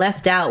 What I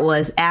left out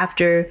was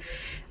after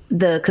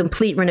the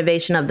complete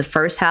renovation of the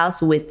first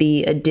house with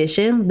the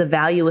addition, the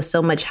value was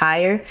so much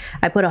higher.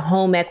 I put a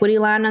home equity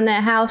line on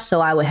that house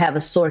so I would have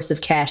a source of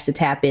cash to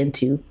tap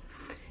into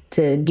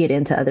to get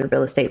into other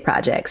real estate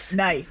projects.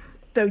 Nice.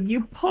 So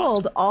you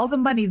pulled all the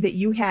money that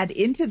you had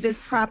into this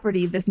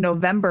property, this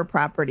November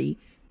property.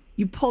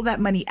 You pull that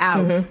money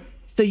out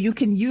so you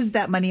can use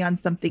that money on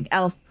something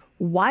else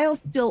while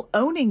still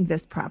owning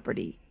this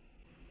property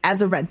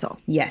as a rental.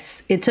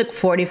 Yes. It took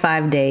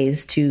 45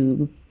 days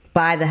to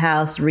buy the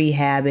house,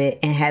 rehab it,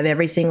 and have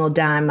every single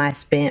dime I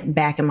spent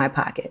back in my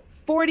pocket.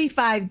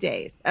 45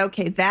 days.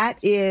 Okay, that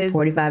is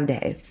 45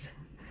 days.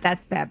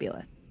 That's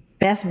fabulous.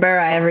 Best burr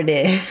I ever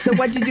did. So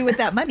what'd you do with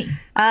that money?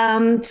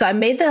 So I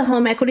made the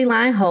home equity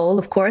line whole.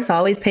 Of course, I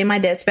always pay my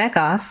debts back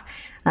off.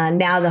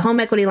 Now the home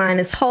equity line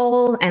is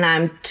whole, and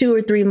I'm 2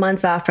 or 3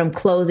 months off from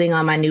closing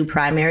on my new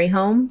primary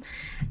home.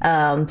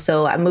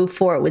 So I moved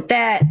forward with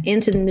that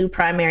into the new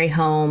primary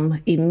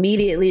home,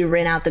 immediately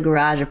rent out the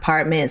garage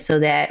apartment so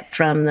that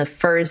from the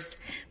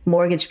first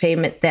mortgage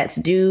payment that's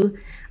due,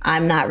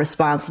 I'm not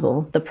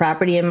responsible. The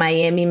property in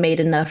Miami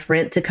made enough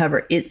rent to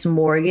cover its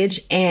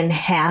mortgage and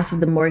half of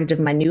the mortgage of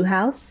my new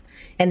house.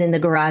 And then the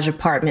garage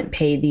apartment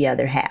paid the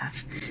other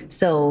half.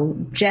 So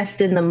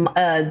just in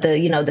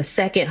the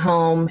second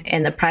home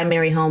and the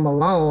primary home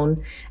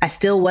alone, I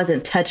still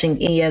wasn't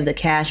touching any of the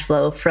cash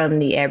flow from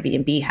the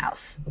Airbnb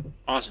house.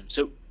 Awesome.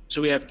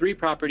 So we have 3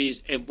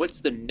 properties, and what's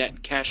the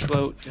net cash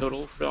flow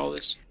total for all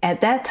this? At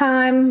that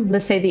time,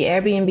 let's say the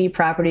Airbnb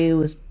property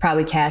was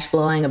probably cash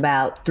flowing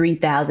about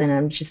 $3,000.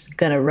 I'm just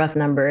gonna rough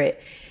number it.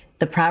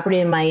 The property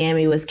in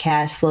Miami was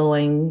cash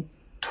flowing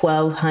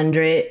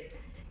 $1,200,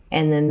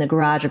 and then the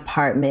garage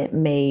apartment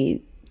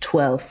made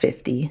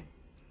 $1,250.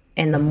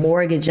 And the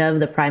mortgage of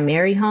the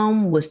primary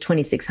home was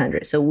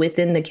 $2,600. So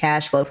within the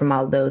cash flow from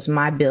all of those,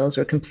 my bills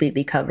were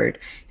completely covered,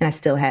 and I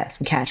still had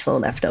some cash flow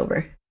left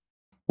over.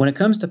 When it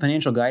comes to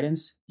financial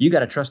guidance, you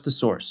got to trust the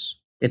source.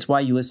 It's why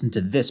you listen to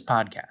this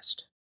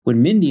podcast.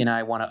 When Mindy and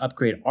I want to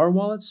upgrade our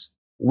wallets,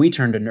 we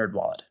turn to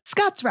NerdWallet.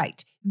 Scott's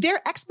right. Their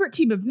expert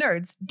team of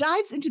nerds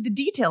dives into the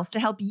details to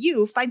help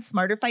you find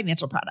smarter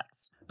financial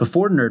products.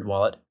 Before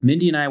NerdWallet,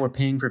 Mindy and I were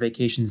paying for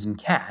vacations in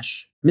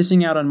cash,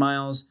 missing out on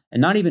miles, and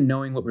not even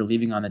knowing what we're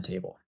leaving on the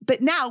table.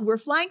 But now we're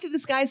flying through the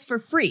skies for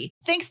free,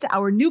 thanks to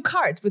our new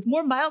cards with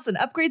more miles and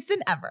upgrades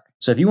than ever.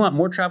 So if you want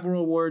more travel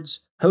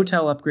rewards,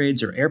 hotel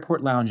upgrades, or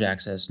airport lounge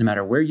access, no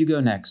matter where you go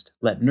next,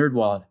 let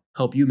NerdWallet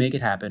help you make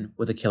it happen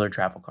with a killer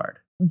travel card.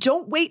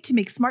 Don't wait to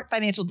make smart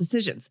financial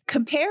decisions.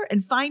 Compare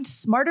and find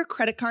smarter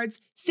credit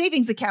cards,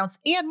 savings accounts,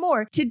 and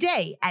more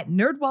today at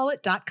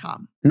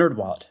nerdwallet.com.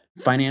 NerdWallet.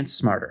 Finance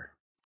smarter.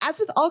 As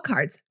with all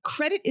cards,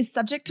 credit is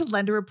subject to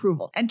lender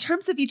approval, and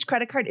terms of each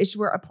credit card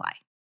issuer apply.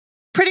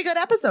 Pretty good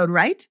episode,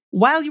 right?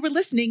 While you were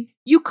listening,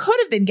 you could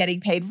have been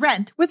getting paid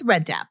rent with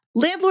Rent App.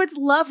 Landlords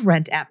love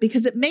Rent App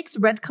because it makes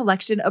rent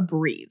collection a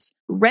breeze.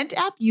 Rent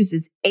App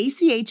uses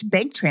ACH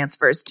bank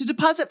transfers to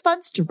deposit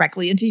funds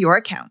directly into your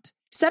account.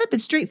 Setup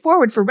is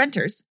straightforward for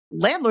renters.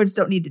 Landlords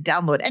don't need to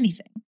download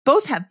anything.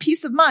 Both have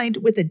peace of mind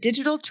with a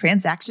digital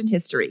transaction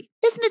history.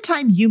 Isn't it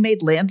time you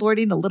made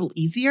landlording a little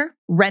easier?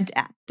 Rent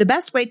App, the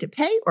best way to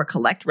pay or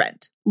collect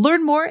rent.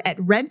 Learn more at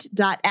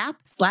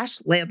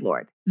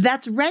rent.app/landlord.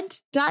 That's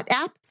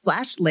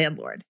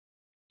rent.app/landlord.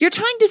 You're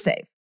trying to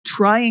save,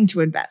 trying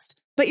to invest,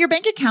 but your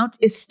bank account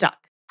is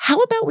stuck. How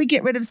about we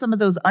get rid of some of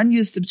those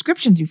unused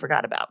subscriptions you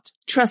forgot about?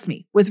 Trust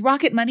me, with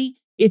Rocket Money,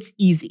 it's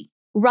easy.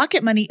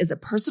 Rocket Money is a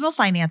personal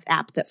finance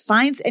app that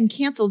finds and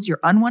cancels your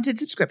unwanted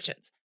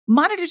subscriptions,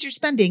 monitors your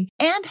spending,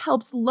 and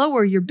helps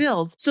lower your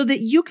bills so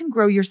that you can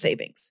grow your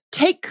savings.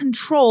 Take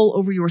control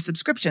over your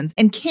subscriptions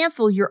and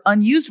cancel your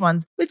unused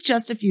ones with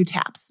just a few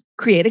taps.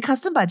 Create a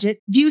custom budget,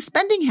 view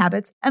spending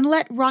habits, and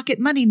let Rocket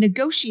Money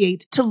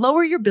negotiate to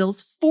lower your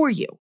bills for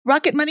you.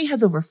 Rocket Money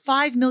has over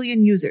 5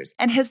 million users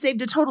and has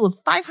saved a total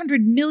of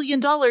 $500 million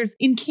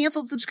in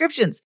canceled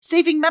subscriptions,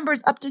 saving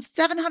members up to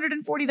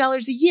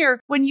 $740 a year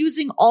when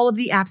using all of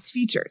the app's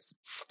features.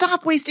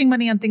 Stop wasting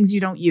money on things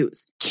you don't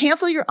use.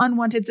 Cancel your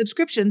unwanted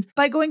subscriptions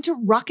by going to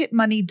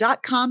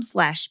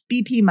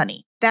rocketmoney.com/bpmoney.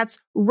 That's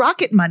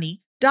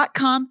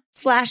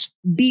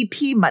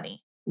rocketmoney.com/bpmoney.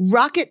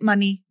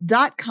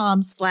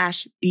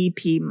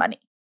 rocketmoney.com/bpmoney.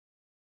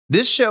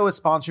 This show is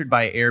sponsored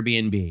by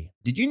Airbnb.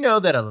 Did you know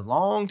that a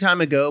long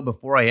time ago,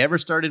 before I ever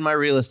started my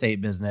real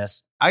estate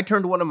business, I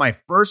turned one of my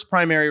first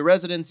primary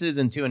residences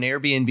into an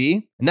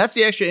Airbnb? And that's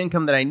the extra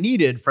income that I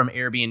needed from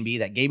Airbnb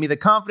that gave me the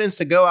confidence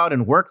to go out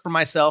and work for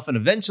myself and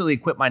eventually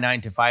quit my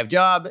 9-to-5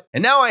 job.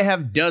 And now I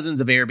have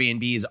dozens of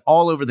Airbnbs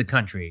all over the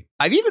country.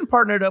 I've even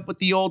partnered up with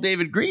the old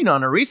David Green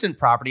on a recent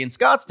property in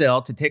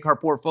Scottsdale to take our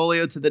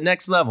portfolio to the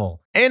next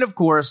level. And of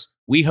course,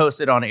 we host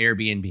it on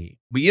Airbnb.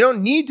 But you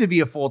don't need to be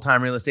a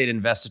full-time real estate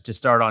investor to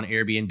start on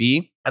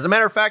Airbnb. As a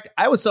matter of fact,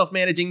 I was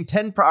self-managing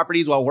 10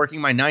 properties while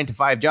working my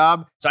 9-to-5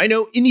 job, so I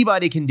know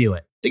anybody can do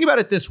it. Think about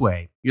it this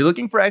way. You're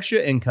looking for extra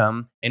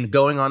income and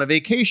going on a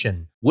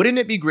vacation. Wouldn't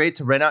it be great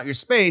to rent out your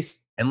space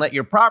and let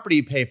your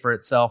property pay for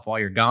itself while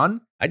you're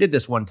gone? I did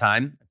this one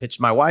time. I pitched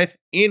my wife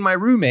and my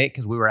roommate,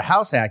 because we were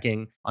house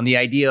hacking, on the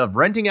idea of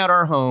renting out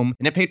our home,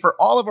 and it paid for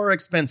all of our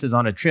expenses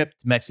on a trip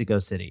to Mexico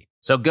City.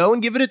 So go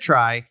and give it a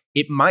try.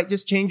 It might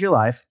just change your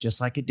life, just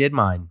like it did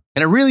mine.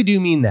 And I really do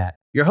mean that.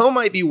 Your home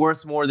might be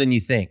worth more than you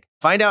think.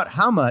 Find out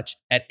how much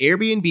at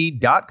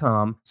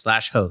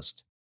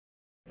airbnb.com/host.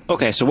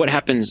 Okay, so what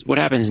happens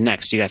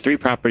next? You got 3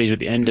 properties at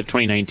the end of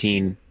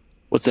 2019.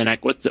 What's the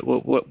next? What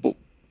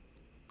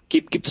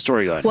keep the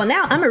story going. Well,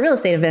 now I'm a real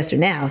estate investor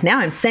now. Now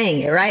I'm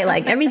saying it, right?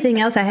 Like everything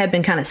else I had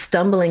been kind of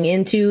stumbling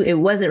into, it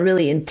wasn't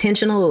really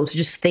intentional. It was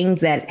just things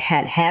that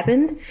had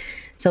happened.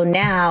 So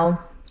now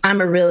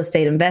I'm a real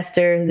estate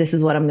investor. This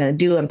is what I'm going to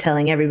do. I'm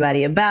telling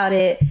everybody about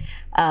it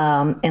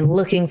and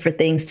looking for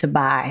things to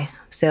buy.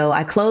 So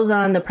I close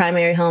on the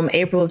primary home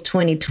April of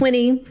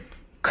 2020.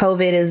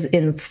 COVID is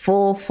in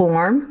full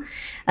form.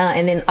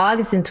 And then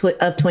August of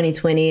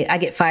 2020, I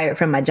get fired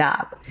from my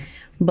job.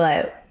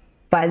 But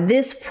by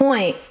this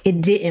point,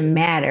 it didn't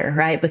matter,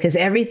 right? Because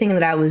everything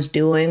that I was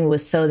doing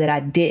was so that I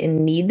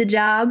didn't need the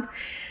job.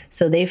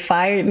 So they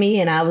fired me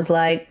and I was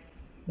like,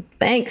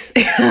 thanks.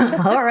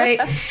 All right.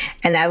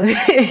 And I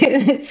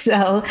was,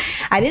 so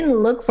I didn't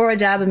look for a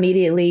job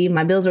immediately.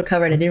 My bills were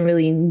covered. I didn't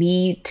really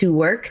need to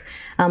work.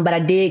 But I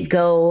did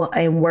go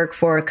and work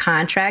for a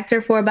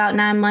contractor for about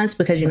 9 months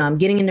because, I'm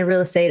getting into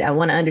real estate. I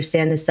want to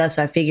understand this stuff.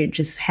 So I figured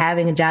just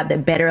having a job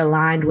that better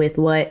aligned with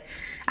what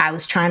I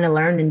was trying to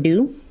learn and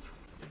do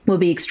will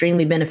be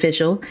extremely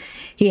beneficial.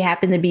 He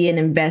happened to be an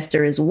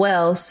investor as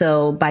well.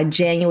 So by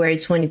January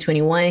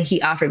 2021, he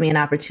offered me an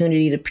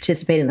opportunity to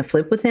participate in a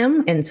flip with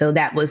him. And so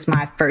that was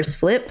my first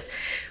flip.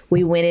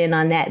 We went in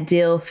on that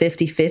deal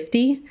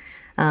 50-50,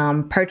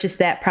 purchased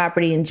that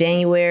property in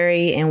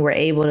January, and were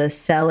able to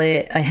sell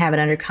it and have it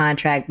under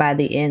contract by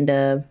the end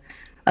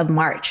of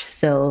March.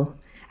 So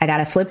I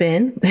got a flip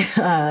in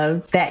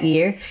that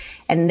year.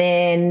 And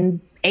then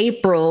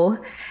April,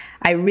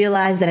 I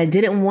realized that I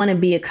didn't want to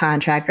be a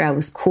contractor. I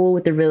was cool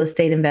with the real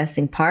estate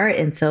investing part.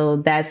 And so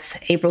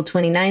that's April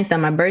 29th on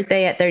my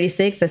birthday at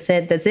 36. I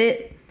said, that's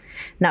it.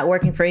 Not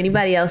working for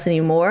anybody else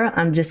anymore.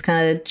 I'm just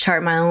going to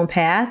chart my own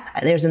path.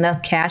 There's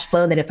enough cash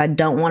flow that if I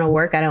don't want to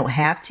work, I don't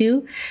have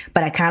to.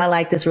 But I kind of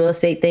like this real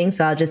estate thing.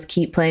 So I'll just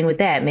keep playing with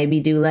that.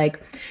 Maybe do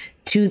like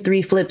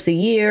 2-3 flips a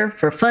year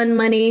for fun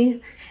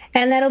money.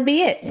 And that'll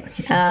be it.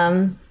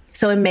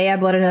 So in May, I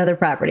bought another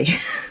property.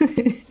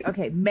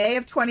 Okay, May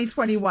of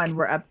 2021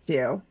 we're up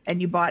to,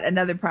 and you bought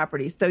another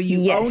property. So you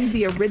Yes. owned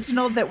the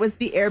original that was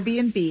the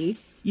Airbnb.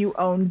 You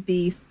owned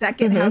the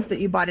second house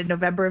that you bought in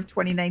November of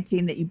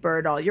 2019 that you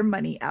burned all your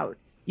money out.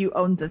 You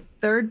owned the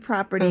third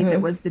property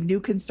that was the new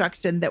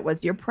construction that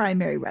was your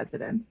primary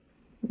residence.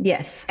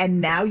 Yes. And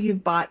now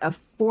you've bought a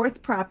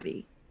fourth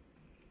property,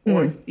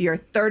 or your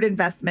third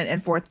investment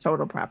and fourth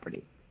total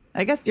property.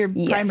 I guess your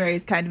Yes. primary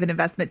is kind of an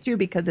investment too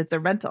because it's a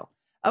rental.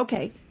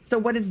 Okay, so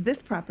what does this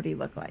property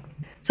look like?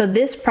 So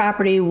this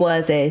property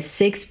was a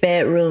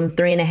 6-bedroom,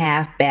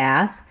 3.5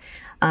 bath,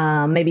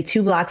 maybe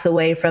 2 blocks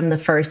away from the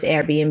first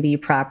Airbnb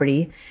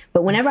property.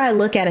 But whenever I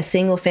look at a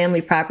single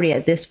family property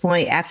at this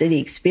point, after the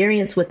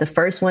experience with the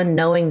first one,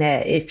 knowing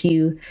that if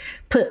you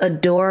put a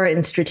door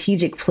in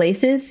strategic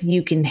places,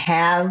 you can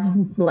have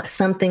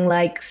something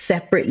like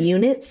separate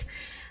units.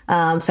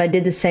 So I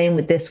did the same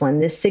with this one.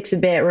 This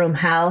 6-bedroom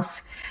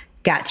house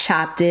got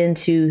chopped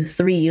into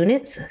 3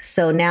 units.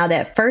 So now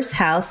that first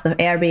house, the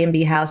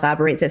Airbnb house,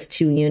 operates as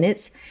 2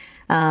 units.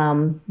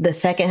 The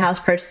second house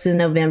purchased in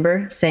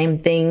November, same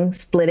thing,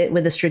 split it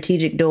with a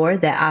strategic door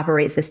that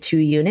operates as 2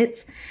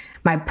 units.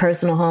 My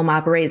personal home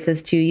operates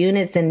as 2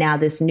 units. And now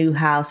this new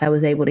house, I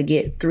was able to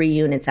get 3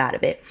 units out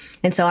of it.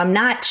 And so I'm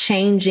not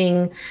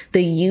changing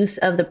the use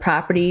of the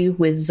property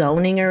with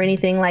zoning or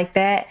anything like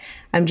that.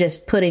 I'm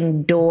just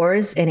putting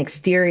doors and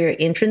exterior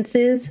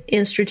entrances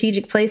in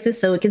strategic places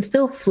so it can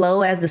still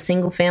flow as the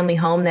single family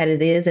home that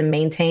it is and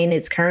maintain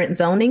its current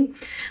zoning.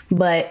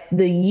 But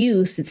the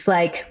use, it's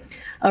like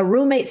a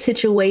roommate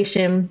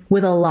situation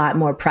with a lot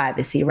more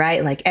privacy,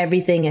 right? Like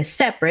everything is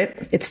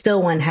separate. It's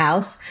still one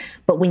house.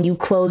 But when you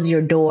close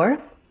your door,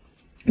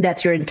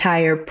 that's your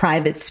entire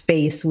private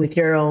space with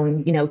your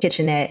own,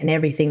 kitchenette and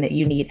everything that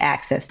you need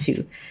access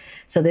to.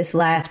 So this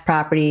last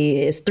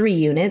property is 3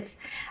 units.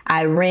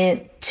 I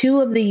rent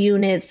 2 of the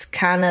units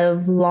kind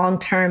of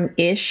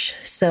long-term-ish.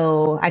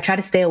 So I try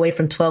to stay away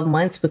from 12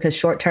 months because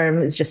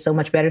short-term is just so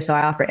much better. So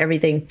I offer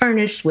everything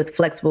furnished with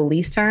flexible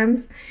lease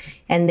terms.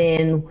 And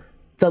then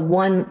the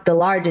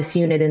largest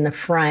unit in the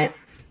front,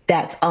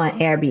 that's on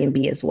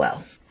Airbnb as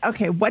well.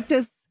 Okay, what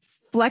does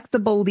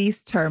flexible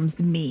lease terms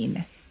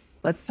mean?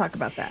 Let's talk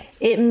about that.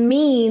 It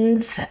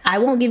means I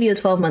won't give you a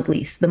 12-month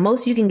lease. The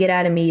most you can get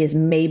out of me is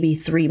maybe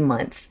 3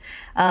 months.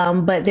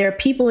 But there are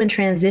people in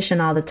transition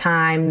all the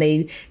time.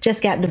 They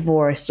just got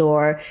divorced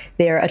or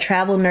they're a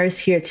travel nurse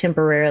here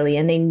temporarily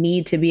and they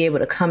need to be able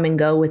to come and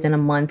go within a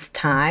month's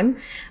time.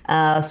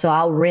 So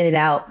I'll rent it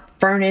out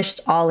furnished,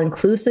 all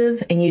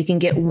inclusive, and you can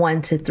get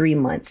 1 to 3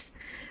 months.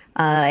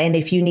 And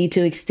if you need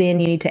to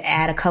extend, you need to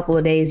add a couple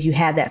of days, you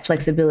have that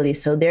flexibility.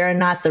 So there are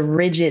not the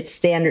rigid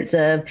standards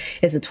of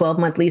it's a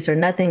 12-month lease or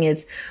nothing.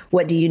 It's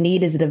what do you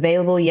need? Is it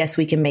available? Yes,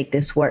 we can make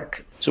this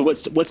work. So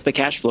what's the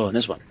cash flow in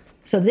this one?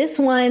 So this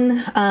one,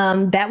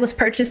 that was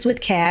purchased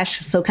with cash.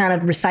 So kind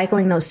of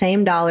recycling those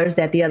same dollars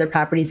that the other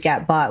properties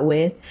got bought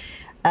with.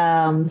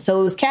 So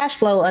it was cash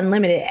flow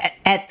unlimited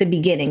at the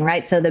beginning,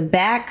 right? So the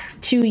back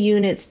 2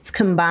 units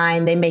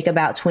combined, they make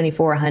about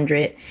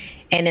 $2,400.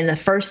 And in the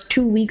first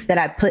 2 weeks that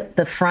I put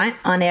the front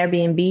on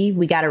Airbnb,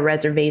 we got a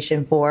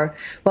reservation for,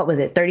 what was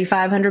it,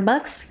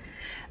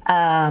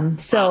 $3,500?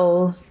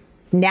 So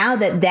now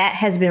that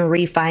has been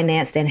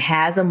refinanced and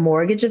has a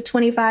mortgage of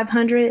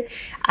 $2,500,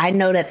 I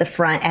know that the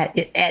front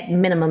at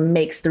minimum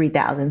makes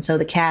 $3,000. So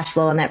the cash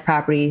flow on that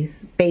property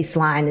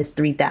baseline is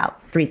 $3,000.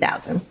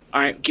 All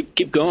right,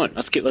 keep going.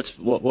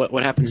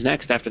 What happens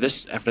next after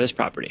this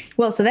property?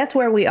 Well, so that's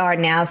where we are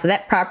now. So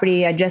that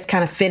property, I just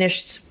kind of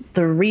finished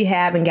the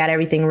rehab and got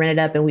everything rented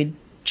up, and we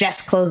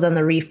just closed on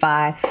the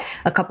refi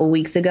a couple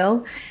weeks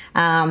ago.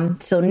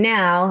 So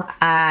now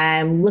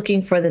I'm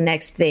looking for the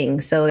next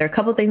thing. So there are a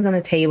couple things on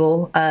the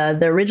table.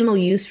 The original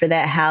use for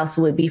that house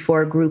would be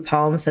for a group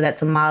home. So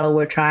that's a model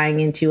we're trying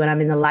into, and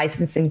I'm in the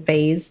licensing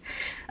phase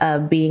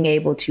of being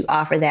able to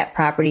offer that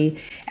property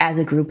as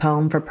a group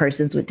home for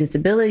persons with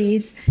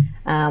disabilities.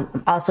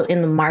 I'm also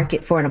in the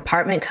market for an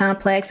apartment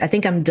complex. I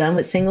think I'm done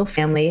with single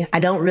family. I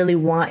don't really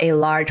want a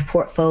large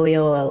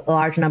portfolio, a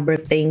large number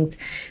of things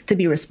to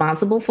be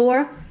responsible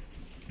for,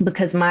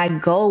 because my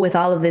goal with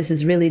all of this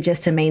is really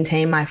just to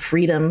maintain my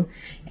freedom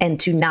and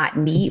to not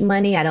need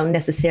money. I don't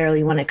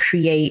necessarily want to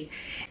create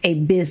a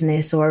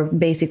business or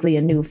basically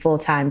a new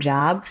full-time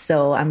job.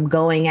 So I'm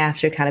going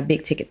after kind of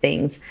big ticket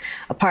things.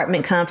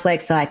 Apartment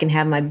complex, so I can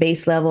have my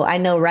base level. I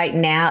know right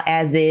now,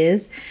 as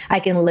is, I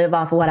can live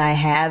off what I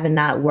have and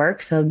not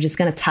work. So I'm just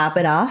going to top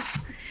it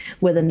off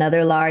with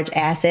another large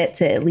asset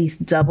to at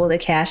least double the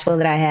cash flow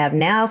that I have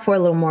now for a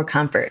little more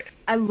comfort.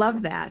 I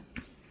love that.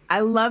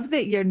 I love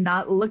that you're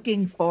not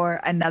looking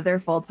for another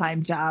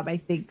full-time job. I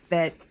think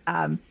that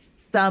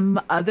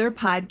some other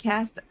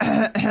podcasts,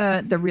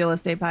 the real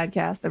estate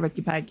podcast, the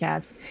Rookie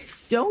podcast,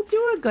 don't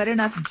do a good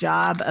enough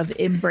job of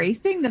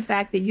embracing the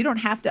fact that you don't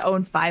have to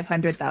own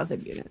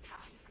 500,000 units.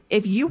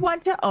 If you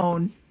want to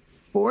own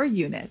 4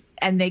 units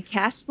and they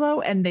cash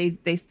flow and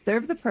they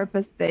serve the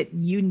purpose that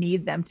you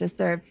need them to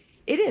serve,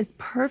 it is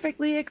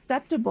perfectly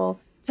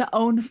acceptable to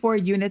own 4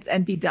 units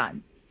and be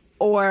done.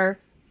 Or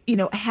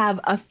have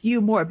a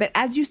few more. But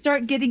as you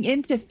start getting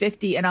into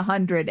 50 and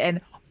 100 and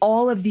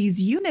all of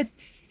these units,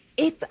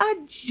 it's a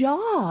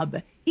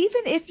job.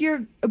 Even if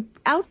you're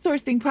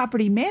outsourcing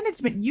property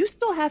management, you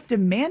still have to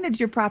manage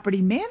your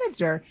property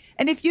manager.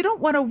 And if you don't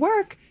want to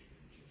work,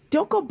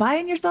 don't go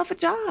buying yourself a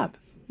job.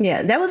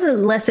 Yeah, that was a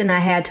lesson I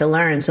had to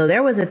learn. So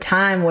there was a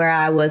time where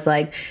I was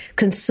like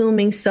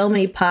consuming so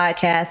many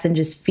podcasts and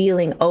just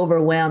feeling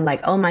overwhelmed, like,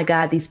 oh my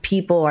God, these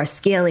people are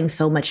scaling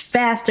so much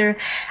faster.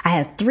 I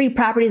have 3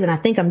 properties and I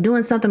think I'm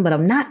doing something, but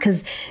I'm not,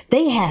 because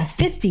they have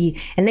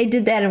 50 and they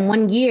did that in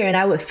 1 year. And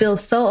I would feel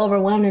so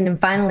overwhelmed. And then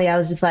finally I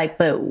was just like,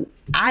 but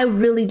I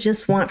really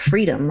just want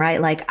freedom, right?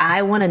 Like,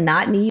 I want to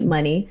not need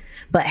money,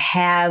 but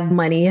have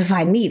money if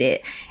I need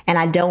it. And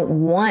I don't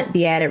want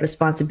the added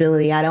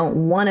responsibility. I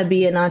don't want to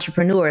be an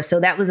entrepreneur. So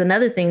that was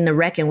another thing to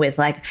reckon with.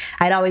 Like,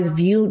 I'd always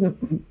viewed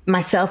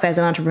myself as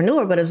an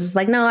entrepreneur, but it was just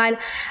like, no, I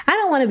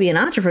don't want to be an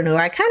entrepreneur.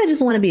 I kind of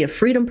just want to be a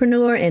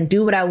freedompreneur and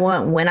do what I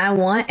want when I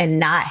want and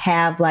not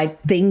have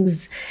like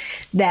things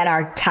that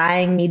are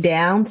tying me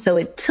down. So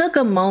it took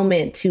a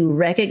moment to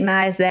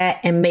recognize that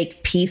and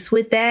make peace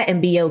with that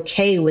and be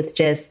okay with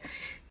just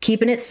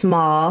keeping it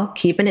small,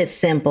 keeping it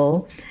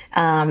simple,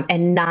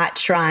 and not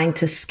trying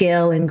to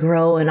scale and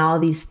grow and all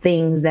these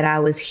things that I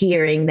was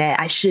hearing that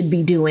I should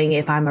be doing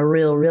if I'm a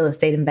real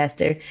estate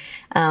investor.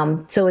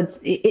 So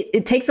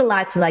it takes a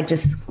lot to like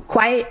just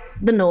quiet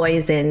the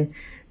noise and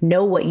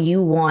know what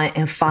you want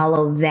and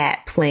follow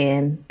that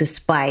plan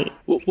despite.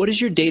 What does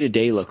your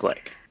day-to-day look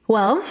like?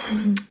 Well,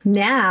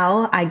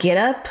 now I get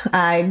up.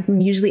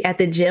 I'm usually at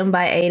the gym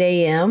by 8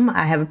 a.m.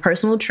 I have a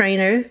personal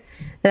trainer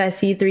that I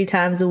see 3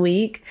 times a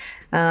week.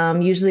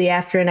 Usually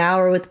after an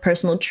hour with the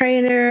personal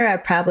trainer, I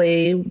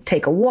probably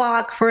take a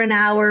walk for an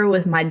hour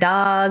with my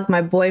dog,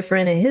 my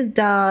boyfriend and his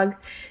dog.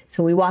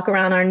 So we walk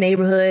around our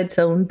neighborhood.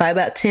 So by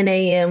about 10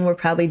 a.m., we're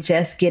probably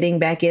just getting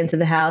back into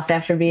the house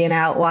after being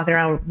out, walking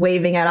around,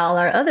 waving at all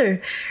our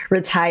other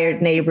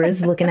retired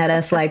neighbors, looking at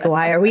us like,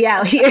 why are we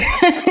out here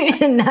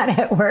and not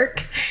at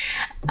work?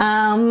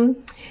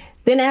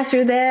 Then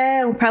after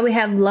that, we'll probably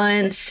have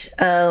lunch.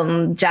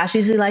 Josh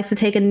usually likes to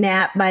take a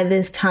nap by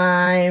this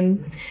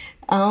time.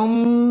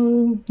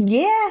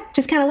 Yeah,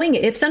 just kind of wing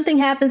it. If something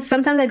happens,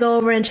 sometimes I go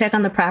over and check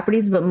on the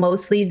properties, but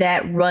mostly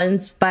that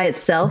runs by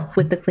itself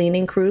with the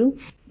cleaning crew.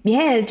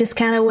 Yeah, just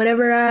kind of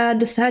whatever I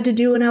decide to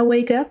do when I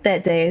wake up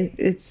that day.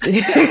 It's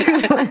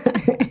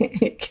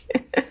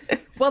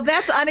Well,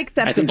 that's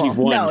unacceptable. I think you've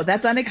won. No,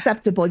 that's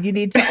unacceptable. You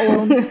need to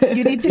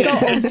go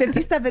own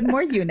 57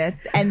 more units,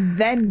 and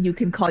then you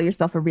can call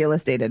yourself a real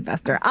estate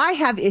investor. I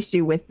have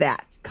issue with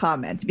that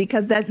comment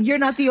because you're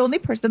not the only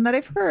person that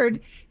I've heard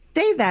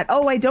say that.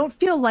 Oh, I don't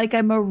feel like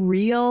I'm a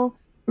real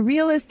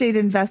estate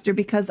investor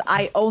because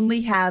I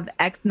only have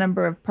X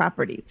number of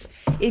properties.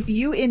 If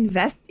you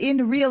invest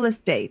in real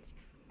estate,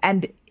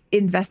 and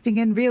investing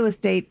in real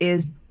estate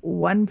is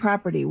one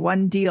property,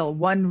 one deal,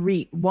 one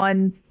REIT,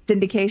 one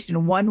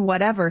syndication, one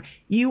whatever,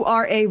 you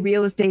are a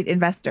real estate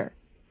investor.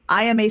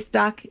 I am a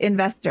stock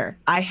investor.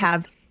 I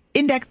have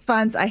index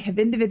funds. I have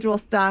individual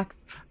stocks.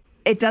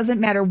 It doesn't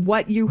matter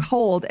what you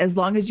hold. As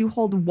long as you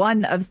hold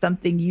one of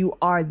something, you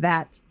are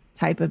that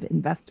type of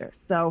investor.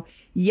 So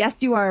yes,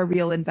 you are a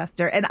real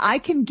investor. And I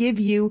can give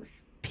you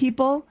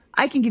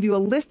a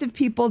list of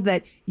people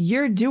that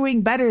you're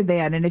doing better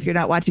than. And if you're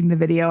not watching the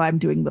video, I'm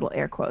doing little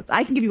air quotes.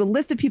 I can give you a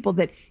list of people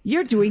that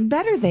you're doing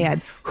better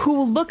than, who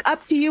will look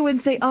up to you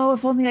and say, oh,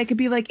 if only I could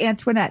be like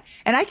Antoinette.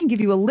 And I can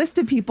give you a list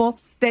of people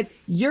that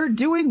you're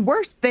doing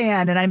worse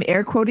than, and I'm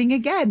air quoting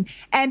again.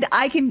 And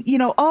I can,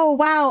 oh,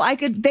 wow,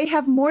 they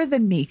have more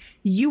than me.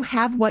 You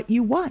have what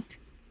you want.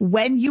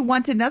 when you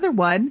want another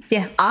one,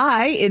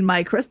 I, in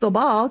my crystal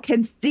ball,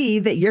 can see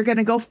that you're going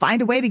to go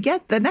find a way to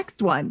get the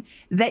next one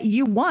that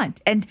you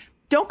want. And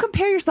don't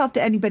compare yourself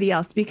to anybody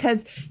else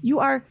because you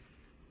are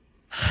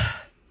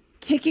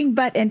kicking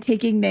butt and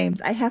taking names.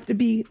 I have to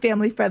be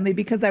family friendly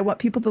because I want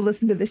people to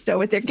listen to the show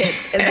with their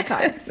kids in the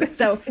car.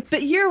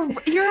 But you're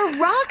a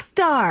rock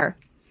star.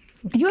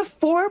 You have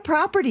 4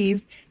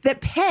 properties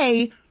that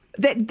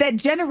that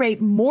generate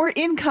more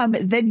income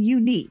than you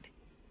need.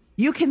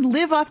 You can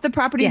live off the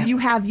properties you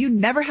have. You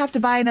never have to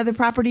buy another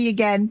property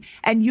again.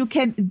 And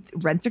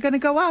rents are going to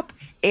go up.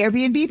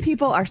 Airbnb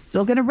people are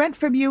still going to rent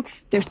from you.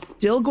 They're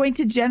still going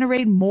to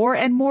generate more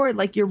and more.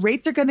 Like your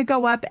rates are going to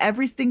go up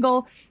every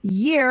single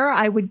year,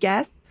 I would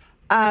guess.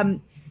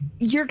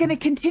 You're going to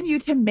continue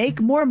to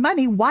make more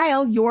money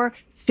while your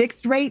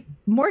fixed rate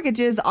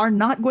mortgages are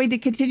not going to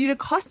continue to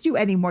cost you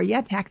anymore.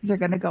 Yeah, taxes are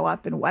going to go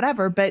up and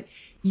whatever, but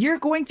you're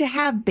going to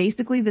have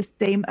basically the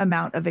same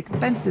amount of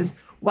expenses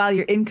while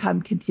your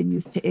income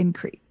continues to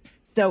increase.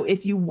 So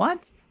if you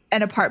want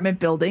an apartment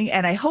building,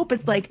 and I hope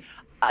it's like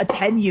a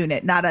 10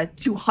 unit, not a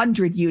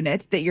 200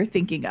 unit that you're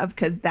thinking of,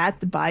 because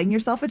that's buying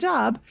yourself a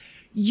job,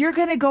 you're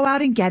going to go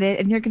out and get it.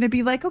 And you're going to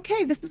be like,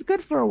 okay, this is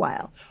good for a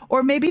while.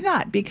 Or maybe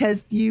not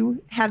because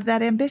you have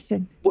that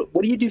ambition.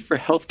 What do you do for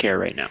healthcare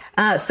right now?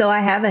 So I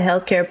have a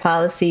healthcare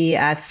policy.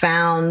 I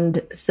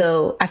found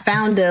I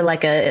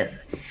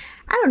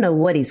don't know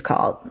what he's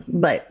called,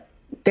 but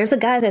there's a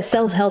guy that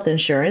sells health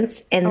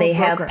insurance and they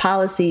have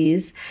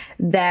policies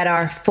that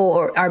are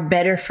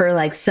better for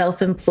like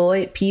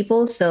self-employed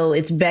people. So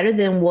it's better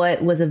than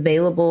what was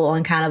available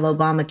on kind of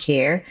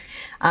Obamacare.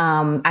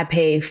 I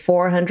pay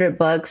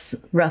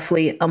 $400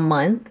 roughly a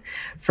month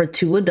for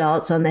 2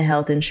 adults on the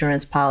health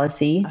insurance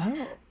policy.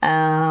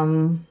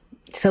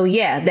 So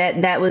yeah,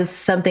 that was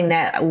something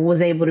that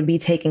was able to be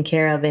taken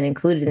care of and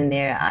included in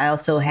there. I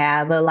also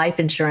have a life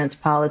insurance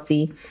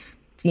policy,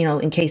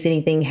 in case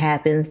anything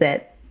happens,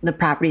 that the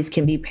properties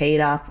can be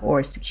paid off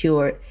or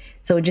secured.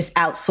 So just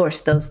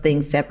outsource those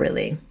things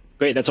separately.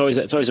 Great. It's always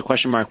a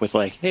question mark with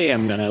like, hey,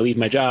 I'm going to leave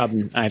my job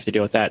and I have to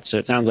deal with that. So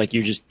it sounds like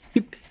you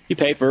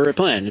pay for a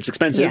plan. It's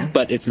expensive,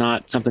 but it's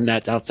not something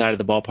that's outside of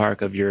the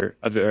ballpark of your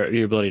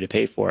ability to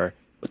pay for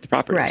with the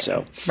property. Right.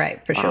 So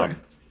right, for sure.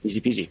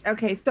 Easy peasy.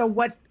 Okay. So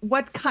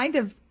what kind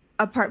of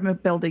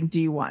apartment building do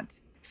you want?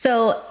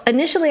 So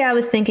initially I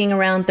was thinking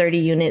around 30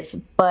 units,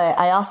 but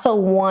I also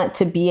want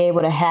to be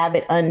able to have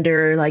it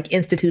under like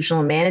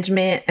institutional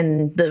management.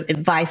 And the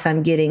advice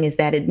I'm getting is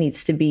that it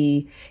needs to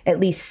be at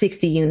least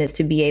 60 units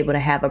to be able to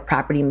have a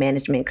property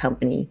management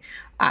company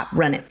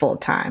run it full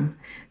time.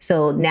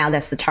 So now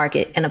that's the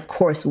target. And of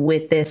course,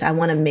 with this, I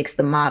want to mix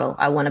the model.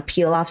 I want to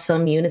peel off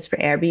some units for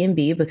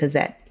Airbnb because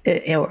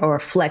or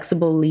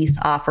flexible lease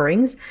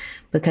offerings,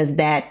 because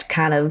that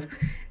kind of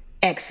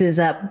X's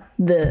up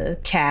the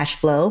cash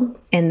flow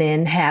and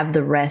then have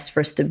the rest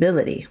for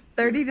stability.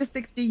 30 to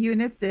 60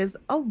 units is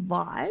a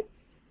lot.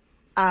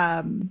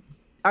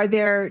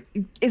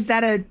 Is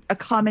that a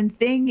common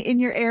thing in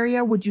your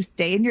area? Would you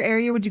stay in your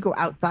area? Would you go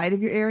outside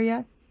of your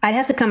area? I'd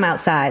have to come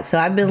outside. So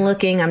I've been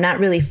looking. I'm not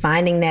really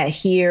finding that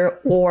here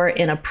or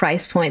in a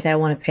price point that I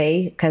want to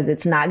pay because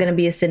it's not going to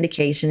be a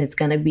syndication. It's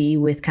going to be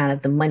with kind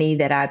of the money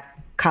that I've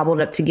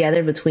cobbled up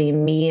together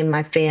between me and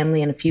my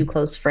family and a few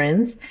close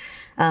friends.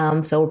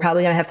 So we're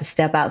probably going to have to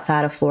step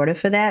outside of Florida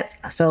for that.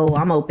 So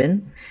I'm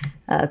open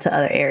to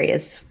other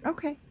areas.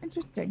 Okay,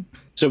 interesting.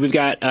 So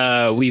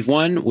we've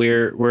won.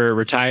 We're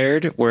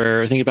retired.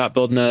 We're thinking about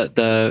building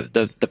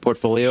the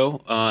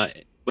portfolio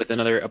with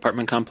another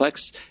apartment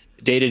complex.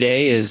 Day to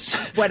day is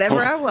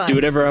whatever I want. Do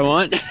whatever I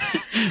want.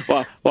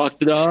 Walk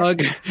the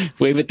dog,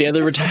 wave at the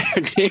other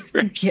retired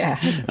neighbors,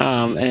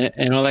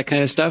 and all that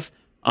kind of stuff.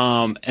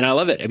 And I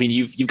love it. I mean,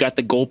 you've got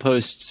the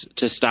goalposts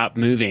to stop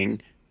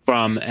moving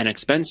from an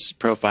expense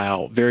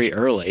profile very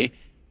early,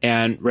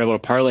 and we're able to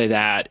parlay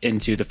that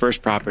into the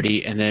first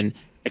property and then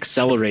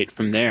accelerate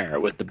from there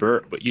with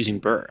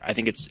using BRRRR. I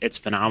think it's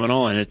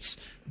phenomenal, and it's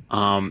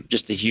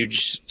just a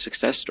huge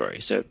success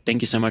story. So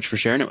thank you so much for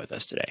sharing it with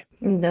us today.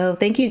 No,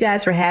 thank you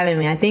guys for having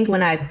me. I think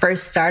when I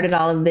first started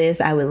all of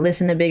this, I would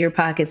listen to Bigger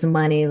Pockets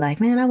Money,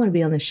 like, man, I want to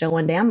be on the show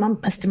one day. I'm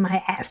busting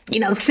my ass,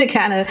 to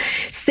kind of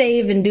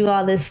save and do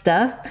all this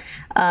stuff.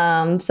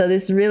 So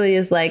this really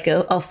is like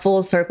a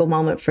full circle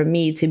moment for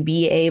me to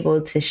be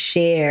able to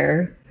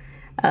share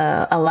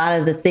a lot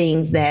of the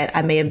things that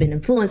I may have been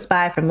influenced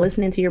by from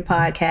listening to your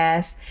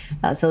podcast.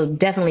 So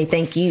definitely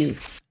thank you.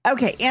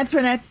 Okay,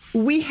 Antoinette,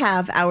 we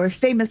have our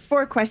famous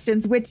 4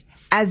 questions, which,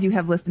 as you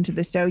have listened to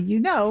the show,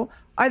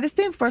 are the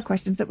same 4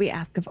 questions that we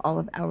ask of all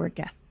of our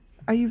guests.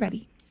 Are you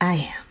ready?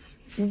 I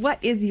am. What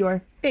is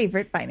your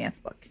favorite finance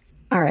book?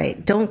 All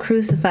right, don't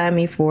crucify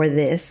me for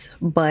this,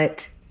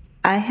 but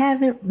I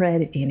haven't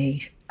read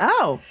any.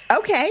 Oh,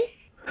 okay.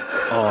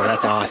 Oh,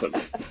 that's awesome.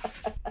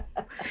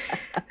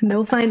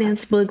 No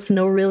finance books,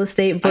 no real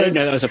estate books. I didn't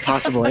know that was a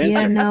possible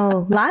answer. Yeah,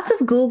 no. Lots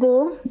of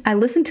Google. I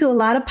listen to a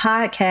lot of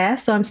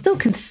podcasts, so I'm still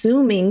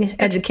consuming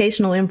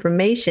educational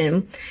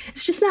information.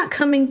 It's just not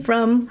coming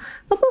from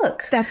a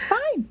book. That's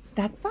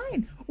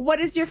fine. What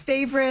is your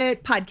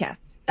favorite podcast?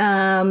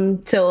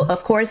 So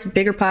of course,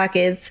 Bigger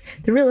Pockets,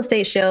 the real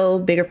estate show,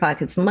 Bigger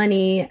Pockets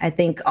Money. I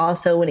think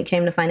also when it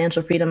came to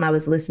financial freedom, I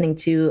was listening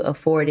to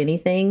Afford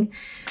Anything.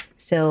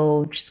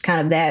 So just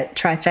kind of that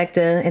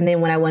trifecta. And then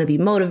when I want to be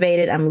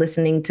motivated, I'm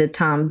listening to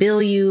Tom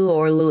Bilyeu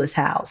or Lewis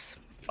Howes.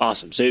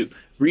 Awesome. So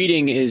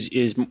reading is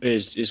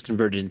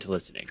converted into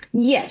listening.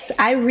 Yes,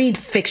 I read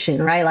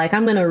fiction, right? Like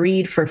I'm going to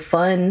read for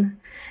fun.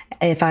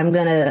 If I'm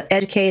going to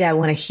educate, I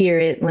want to hear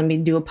it. Let me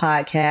do a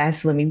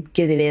podcast. Let me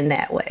get it in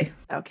that way.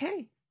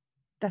 Okay.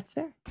 That's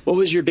fair. What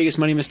was your biggest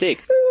money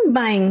mistake?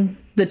 Buying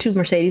the 2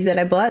 Mercedes that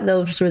I bought.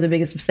 Those were the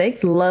biggest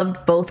mistakes.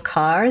 Loved both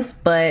cars,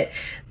 but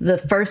the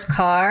first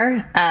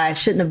car, I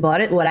shouldn't have bought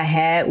it. What I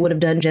had would have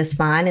done just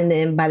fine. And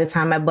then by the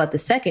time I bought the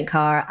second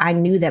car, I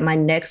knew that my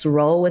next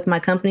role with my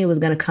company was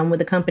going to come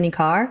with a company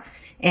car.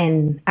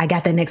 And I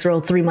got that next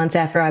role 3 months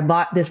after I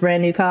bought this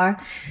brand new car.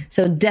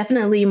 So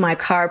definitely my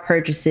car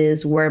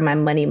purchases were my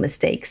money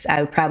mistakes.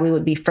 I probably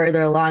would be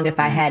further along if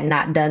I had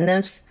not done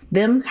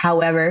them.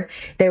 However,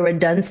 they were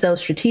done so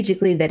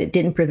strategically that it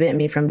didn't prevent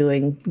me from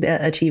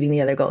achieving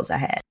the other goals I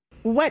had.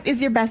 What is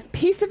your best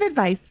piece of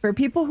advice for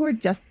people who are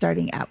just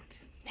starting out?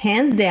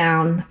 Hands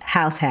down,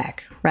 house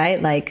hack,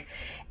 right? Like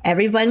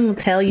everyone will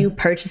tell you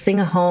purchasing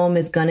a home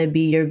is going to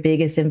be your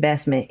biggest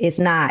investment. It's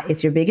not.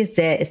 It's your biggest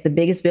debt. It's the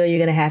biggest bill you're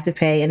going to have to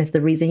pay. And it's the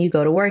reason you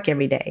go to work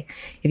every day.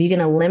 If you can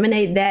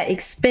eliminate that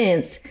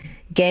expense,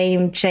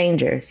 game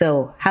changer.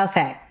 So house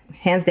hack,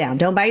 hands down.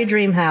 Don't buy your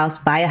dream house.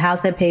 Buy a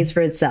house that pays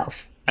for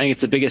itself. I think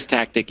it's the biggest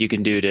tactic you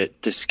can do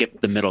to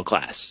skip the middle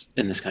class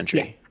in this country.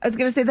 Yeah. I was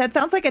going to say that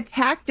sounds like a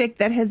tactic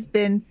that has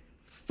been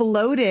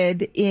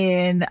floated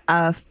in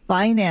a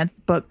finance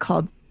book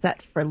called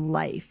Set for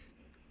Life.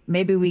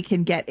 Maybe we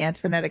can get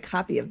Antoinette a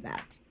copy of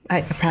that.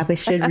 I probably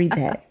should read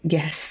that.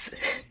 Yes,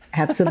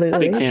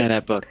 absolutely. Big fan of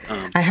that book.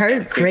 I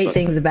heard great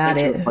things about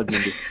it.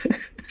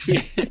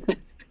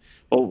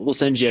 Well, we'll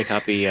send you a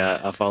copy.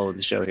 I'll follow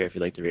the show here if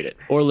you'd like to read it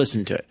or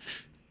listen to it.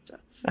 So,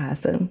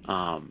 awesome.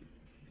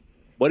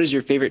 What is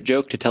your favorite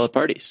joke to tell at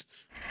parties?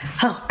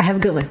 Oh, I have a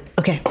good one.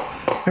 Okay.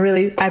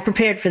 I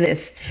prepared for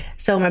this.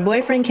 So my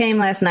boyfriend came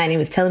last night and he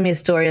was telling me a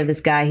story of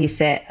this guy he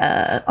sat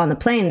on the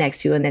plane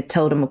next to and that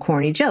told him a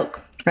corny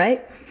joke,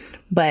 right?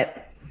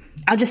 But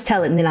I'll just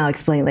tell it and then I'll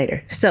explain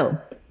later. So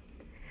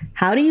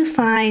how do you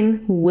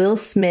find Will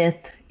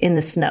Smith in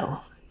the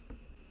snow?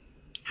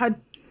 How?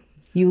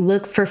 You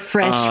look for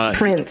fresh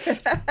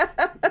prints.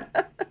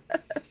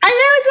 I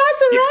know, it's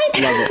awesome, right?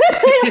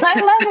 I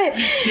love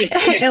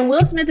it. And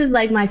Will Smith is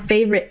like my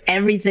favorite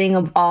everything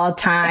of all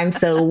time.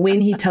 So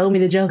when he told me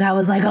the joke, I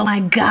was like, oh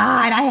my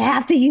God, I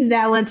have to use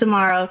that one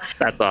tomorrow.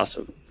 That's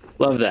awesome.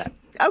 Love that.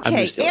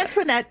 Okay,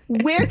 Antoinette,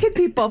 where can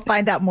people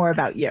find out more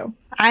about you?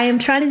 I am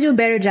trying to do a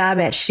better job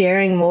at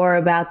sharing more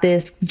about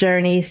this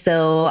journey.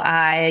 So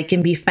I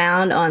can be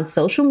found on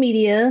social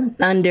media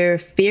under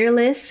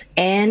Fearless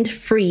and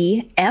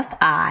Free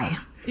FI.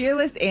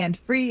 Fearless and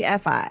Free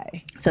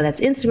FI. So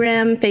that's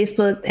Instagram,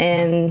 Facebook,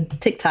 and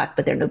TikTok,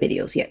 but there are no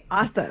videos yet.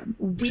 Awesome.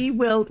 We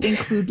will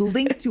include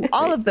links to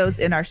all of those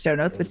in our show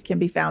notes, which can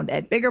be found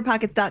at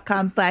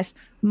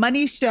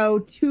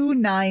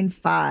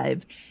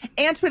biggerpockets.com/moneyshow295.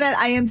 Antoinette,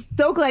 I am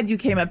so glad you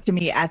came up to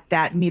me at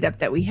that meetup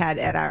that we had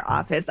at our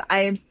office.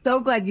 I am so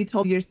glad you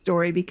told your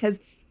story because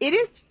it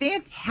is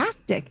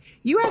fantastic.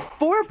 You have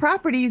 4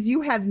 properties.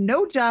 You have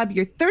no job.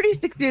 You're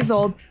 36 years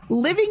old,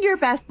 living your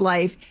best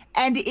life.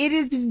 And it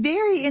is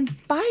very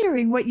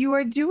inspiring what you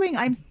are doing.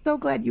 I'm so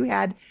glad you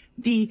had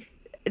the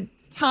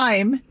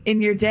time in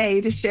your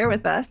day to share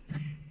with us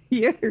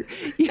your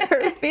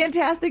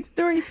fantastic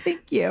story.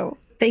 Thank you.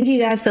 Thank you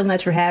guys so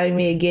much for having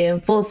me again.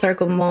 Full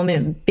circle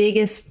moment.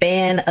 Biggest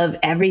fan of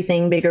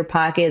everything Bigger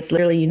Pockets.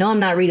 Literally, you know I'm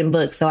not reading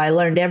books, so I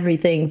learned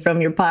everything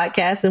from your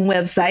podcasts and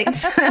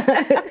websites.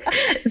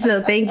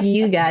 So thank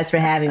you guys for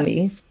having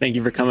me. Thank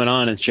you for coming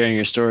on and sharing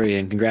your story,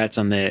 and congrats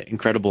on the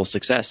incredible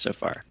success so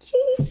far.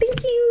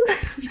 Thank you.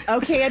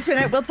 Okay,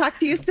 Antoinette, we'll talk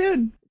to you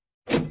soon.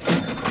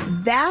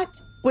 That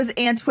was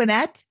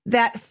Antoinette.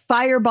 That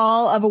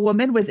fireball of a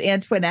woman was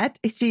Antoinette.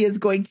 She is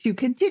going to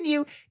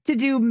continue to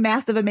do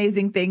massive,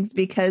 amazing things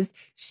because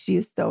she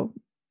is so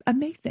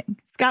amazing.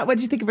 Scott, what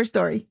did you think of her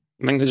story?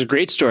 I think it was a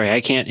great story.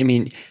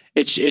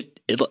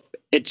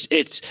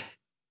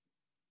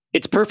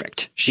 It's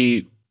perfect.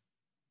 She's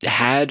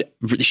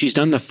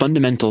done the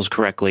fundamentals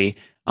correctly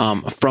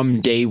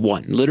from day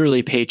one,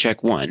 literally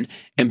paycheck one.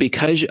 And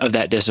because of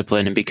that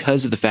discipline and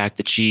because of the fact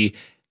that she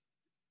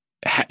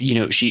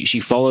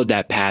followed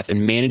that path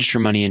and managed her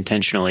money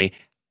intentionally,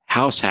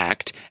 house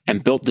hacked,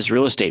 and built this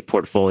real estate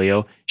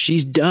portfolio,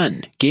 she's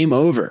done. Game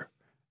over.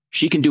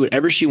 She can do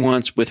whatever she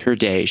wants with her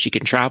day. She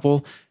can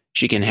travel.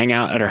 She can hang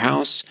out at her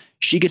house.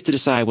 She gets to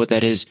decide what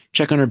that is,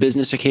 check on her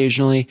business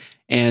occasionally,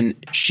 and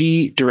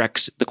she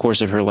directs the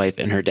course of her life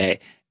and her day.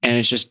 And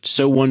it's just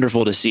so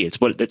wonderful to see.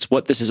 It's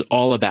what this is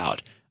all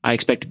about. I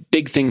expect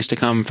big things to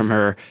come from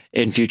her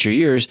in future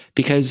years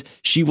because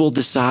she will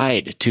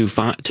decide to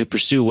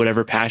pursue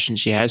whatever passion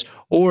she has,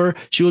 or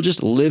she will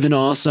just live an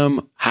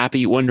awesome,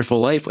 happy, wonderful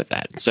life with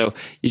that. So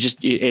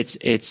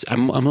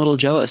I'm a little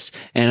jealous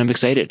and I'm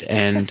excited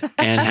and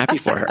happy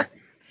for her.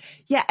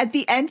 Yeah. At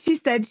the end, she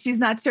said she's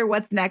not sure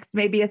what's next,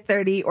 maybe a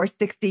 30 or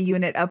 60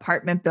 unit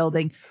apartment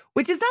building,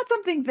 which is not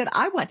something that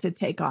I want to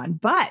take on.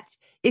 But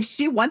if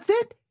she wants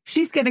it,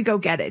 she's going to go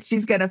get it.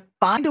 She's going to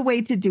find a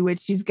way to do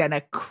it. She's going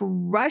to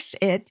crush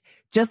it,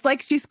 just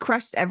like she's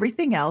crushed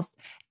everything else.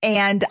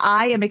 And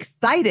I am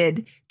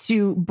excited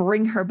to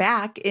bring her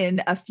back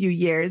in a few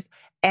years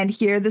and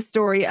hear the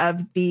story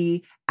of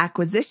the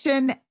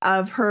acquisition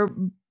of her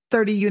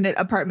 30-unit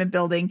apartment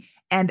building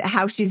and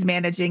how she's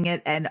managing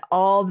it and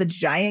all the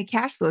giant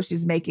cash flow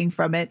she's making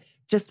from it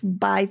just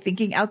by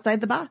thinking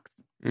outside the box.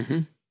 Mm-hmm.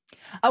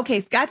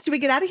 Okay, Scott, should we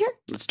get out of here?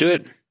 Let's do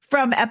it.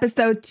 From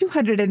episode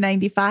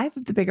 295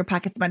 of the Bigger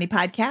Pockets Money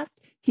podcast,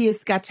 he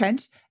is Scott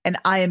Trench, and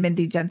I am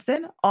Mindy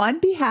Jensen, on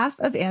behalf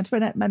of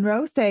Antoinette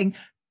Monroe, saying,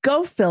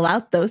 go fill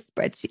out those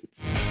spreadsheets.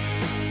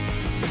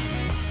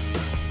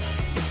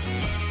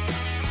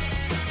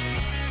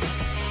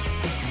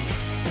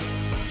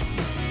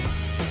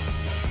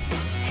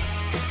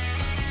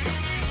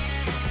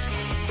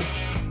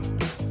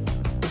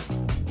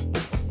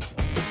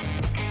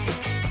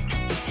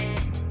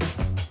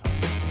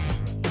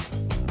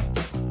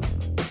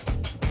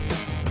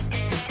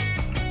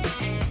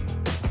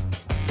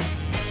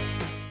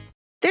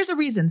 There's a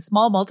reason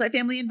small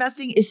multifamily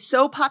investing is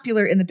so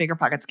popular in the Bigger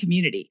Pockets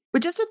community.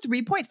 With just a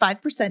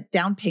 3.5%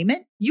 down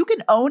payment, you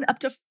can own up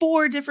to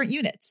 4 different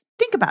units.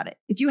 Think about it.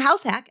 If you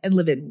house hack and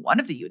live in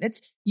one of the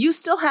units, you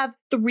still have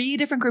 3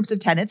 different groups of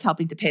tenants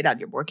helping to pay down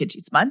your mortgage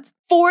each month,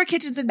 4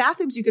 kitchens and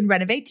bathrooms you can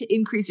renovate to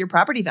increase your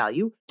property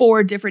value,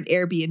 4 different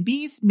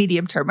Airbnbs,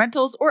 medium-term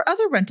rentals, or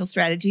other rental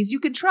strategies you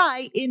can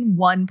try in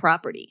one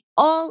property,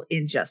 all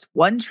in just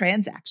one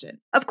transaction.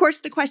 Of course,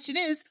 the question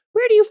is,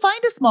 where do you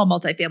find a small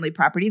multifamily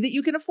property that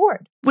you can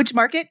afford? Which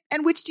market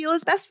and which deal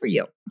is best for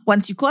you?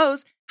 Once you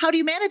close, how do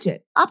you manage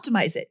it,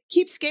 optimize it,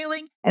 keep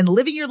scaling, and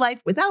living your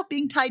life without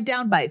being tied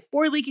down by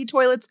 4 leaky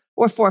toilets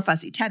or 4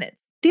 fussy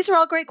tenants? These are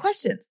all great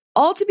questions,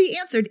 all to be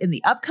answered in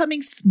the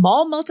upcoming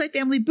Small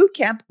Multifamily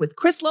Bootcamp with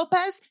Chris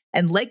Lopez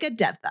and Leica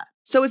Devtha.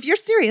 So if you're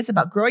serious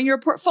about growing your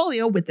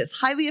portfolio with this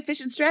highly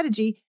efficient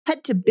strategy,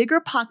 head to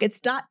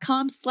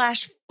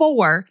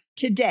biggerpockets.com/4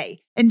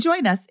 today and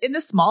join us in the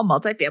Small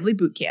Multifamily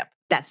Bootcamp.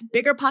 That's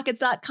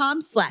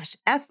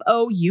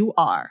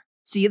biggerpockets.com/FOUR.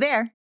 See you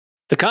there.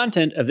 The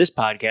content of this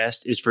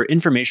podcast is for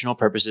informational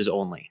purposes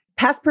only.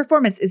 Past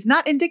performance is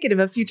not indicative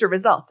of future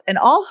results, and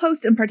all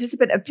host and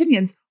participant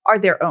opinions are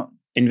their own.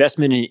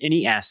 Investment in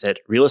any asset,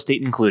 real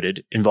estate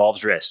included,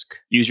 involves risk.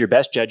 Use your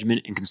best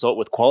judgment and consult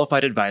with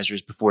qualified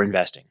advisors before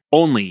investing.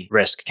 Only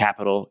risk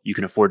capital you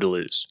can afford to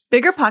lose.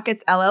 Bigger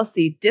Pockets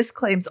LLC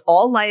disclaims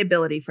all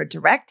liability for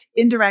direct,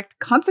 indirect,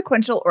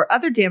 consequential, or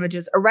other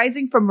damages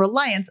arising from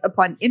reliance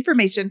upon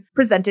information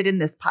presented in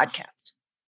this podcast.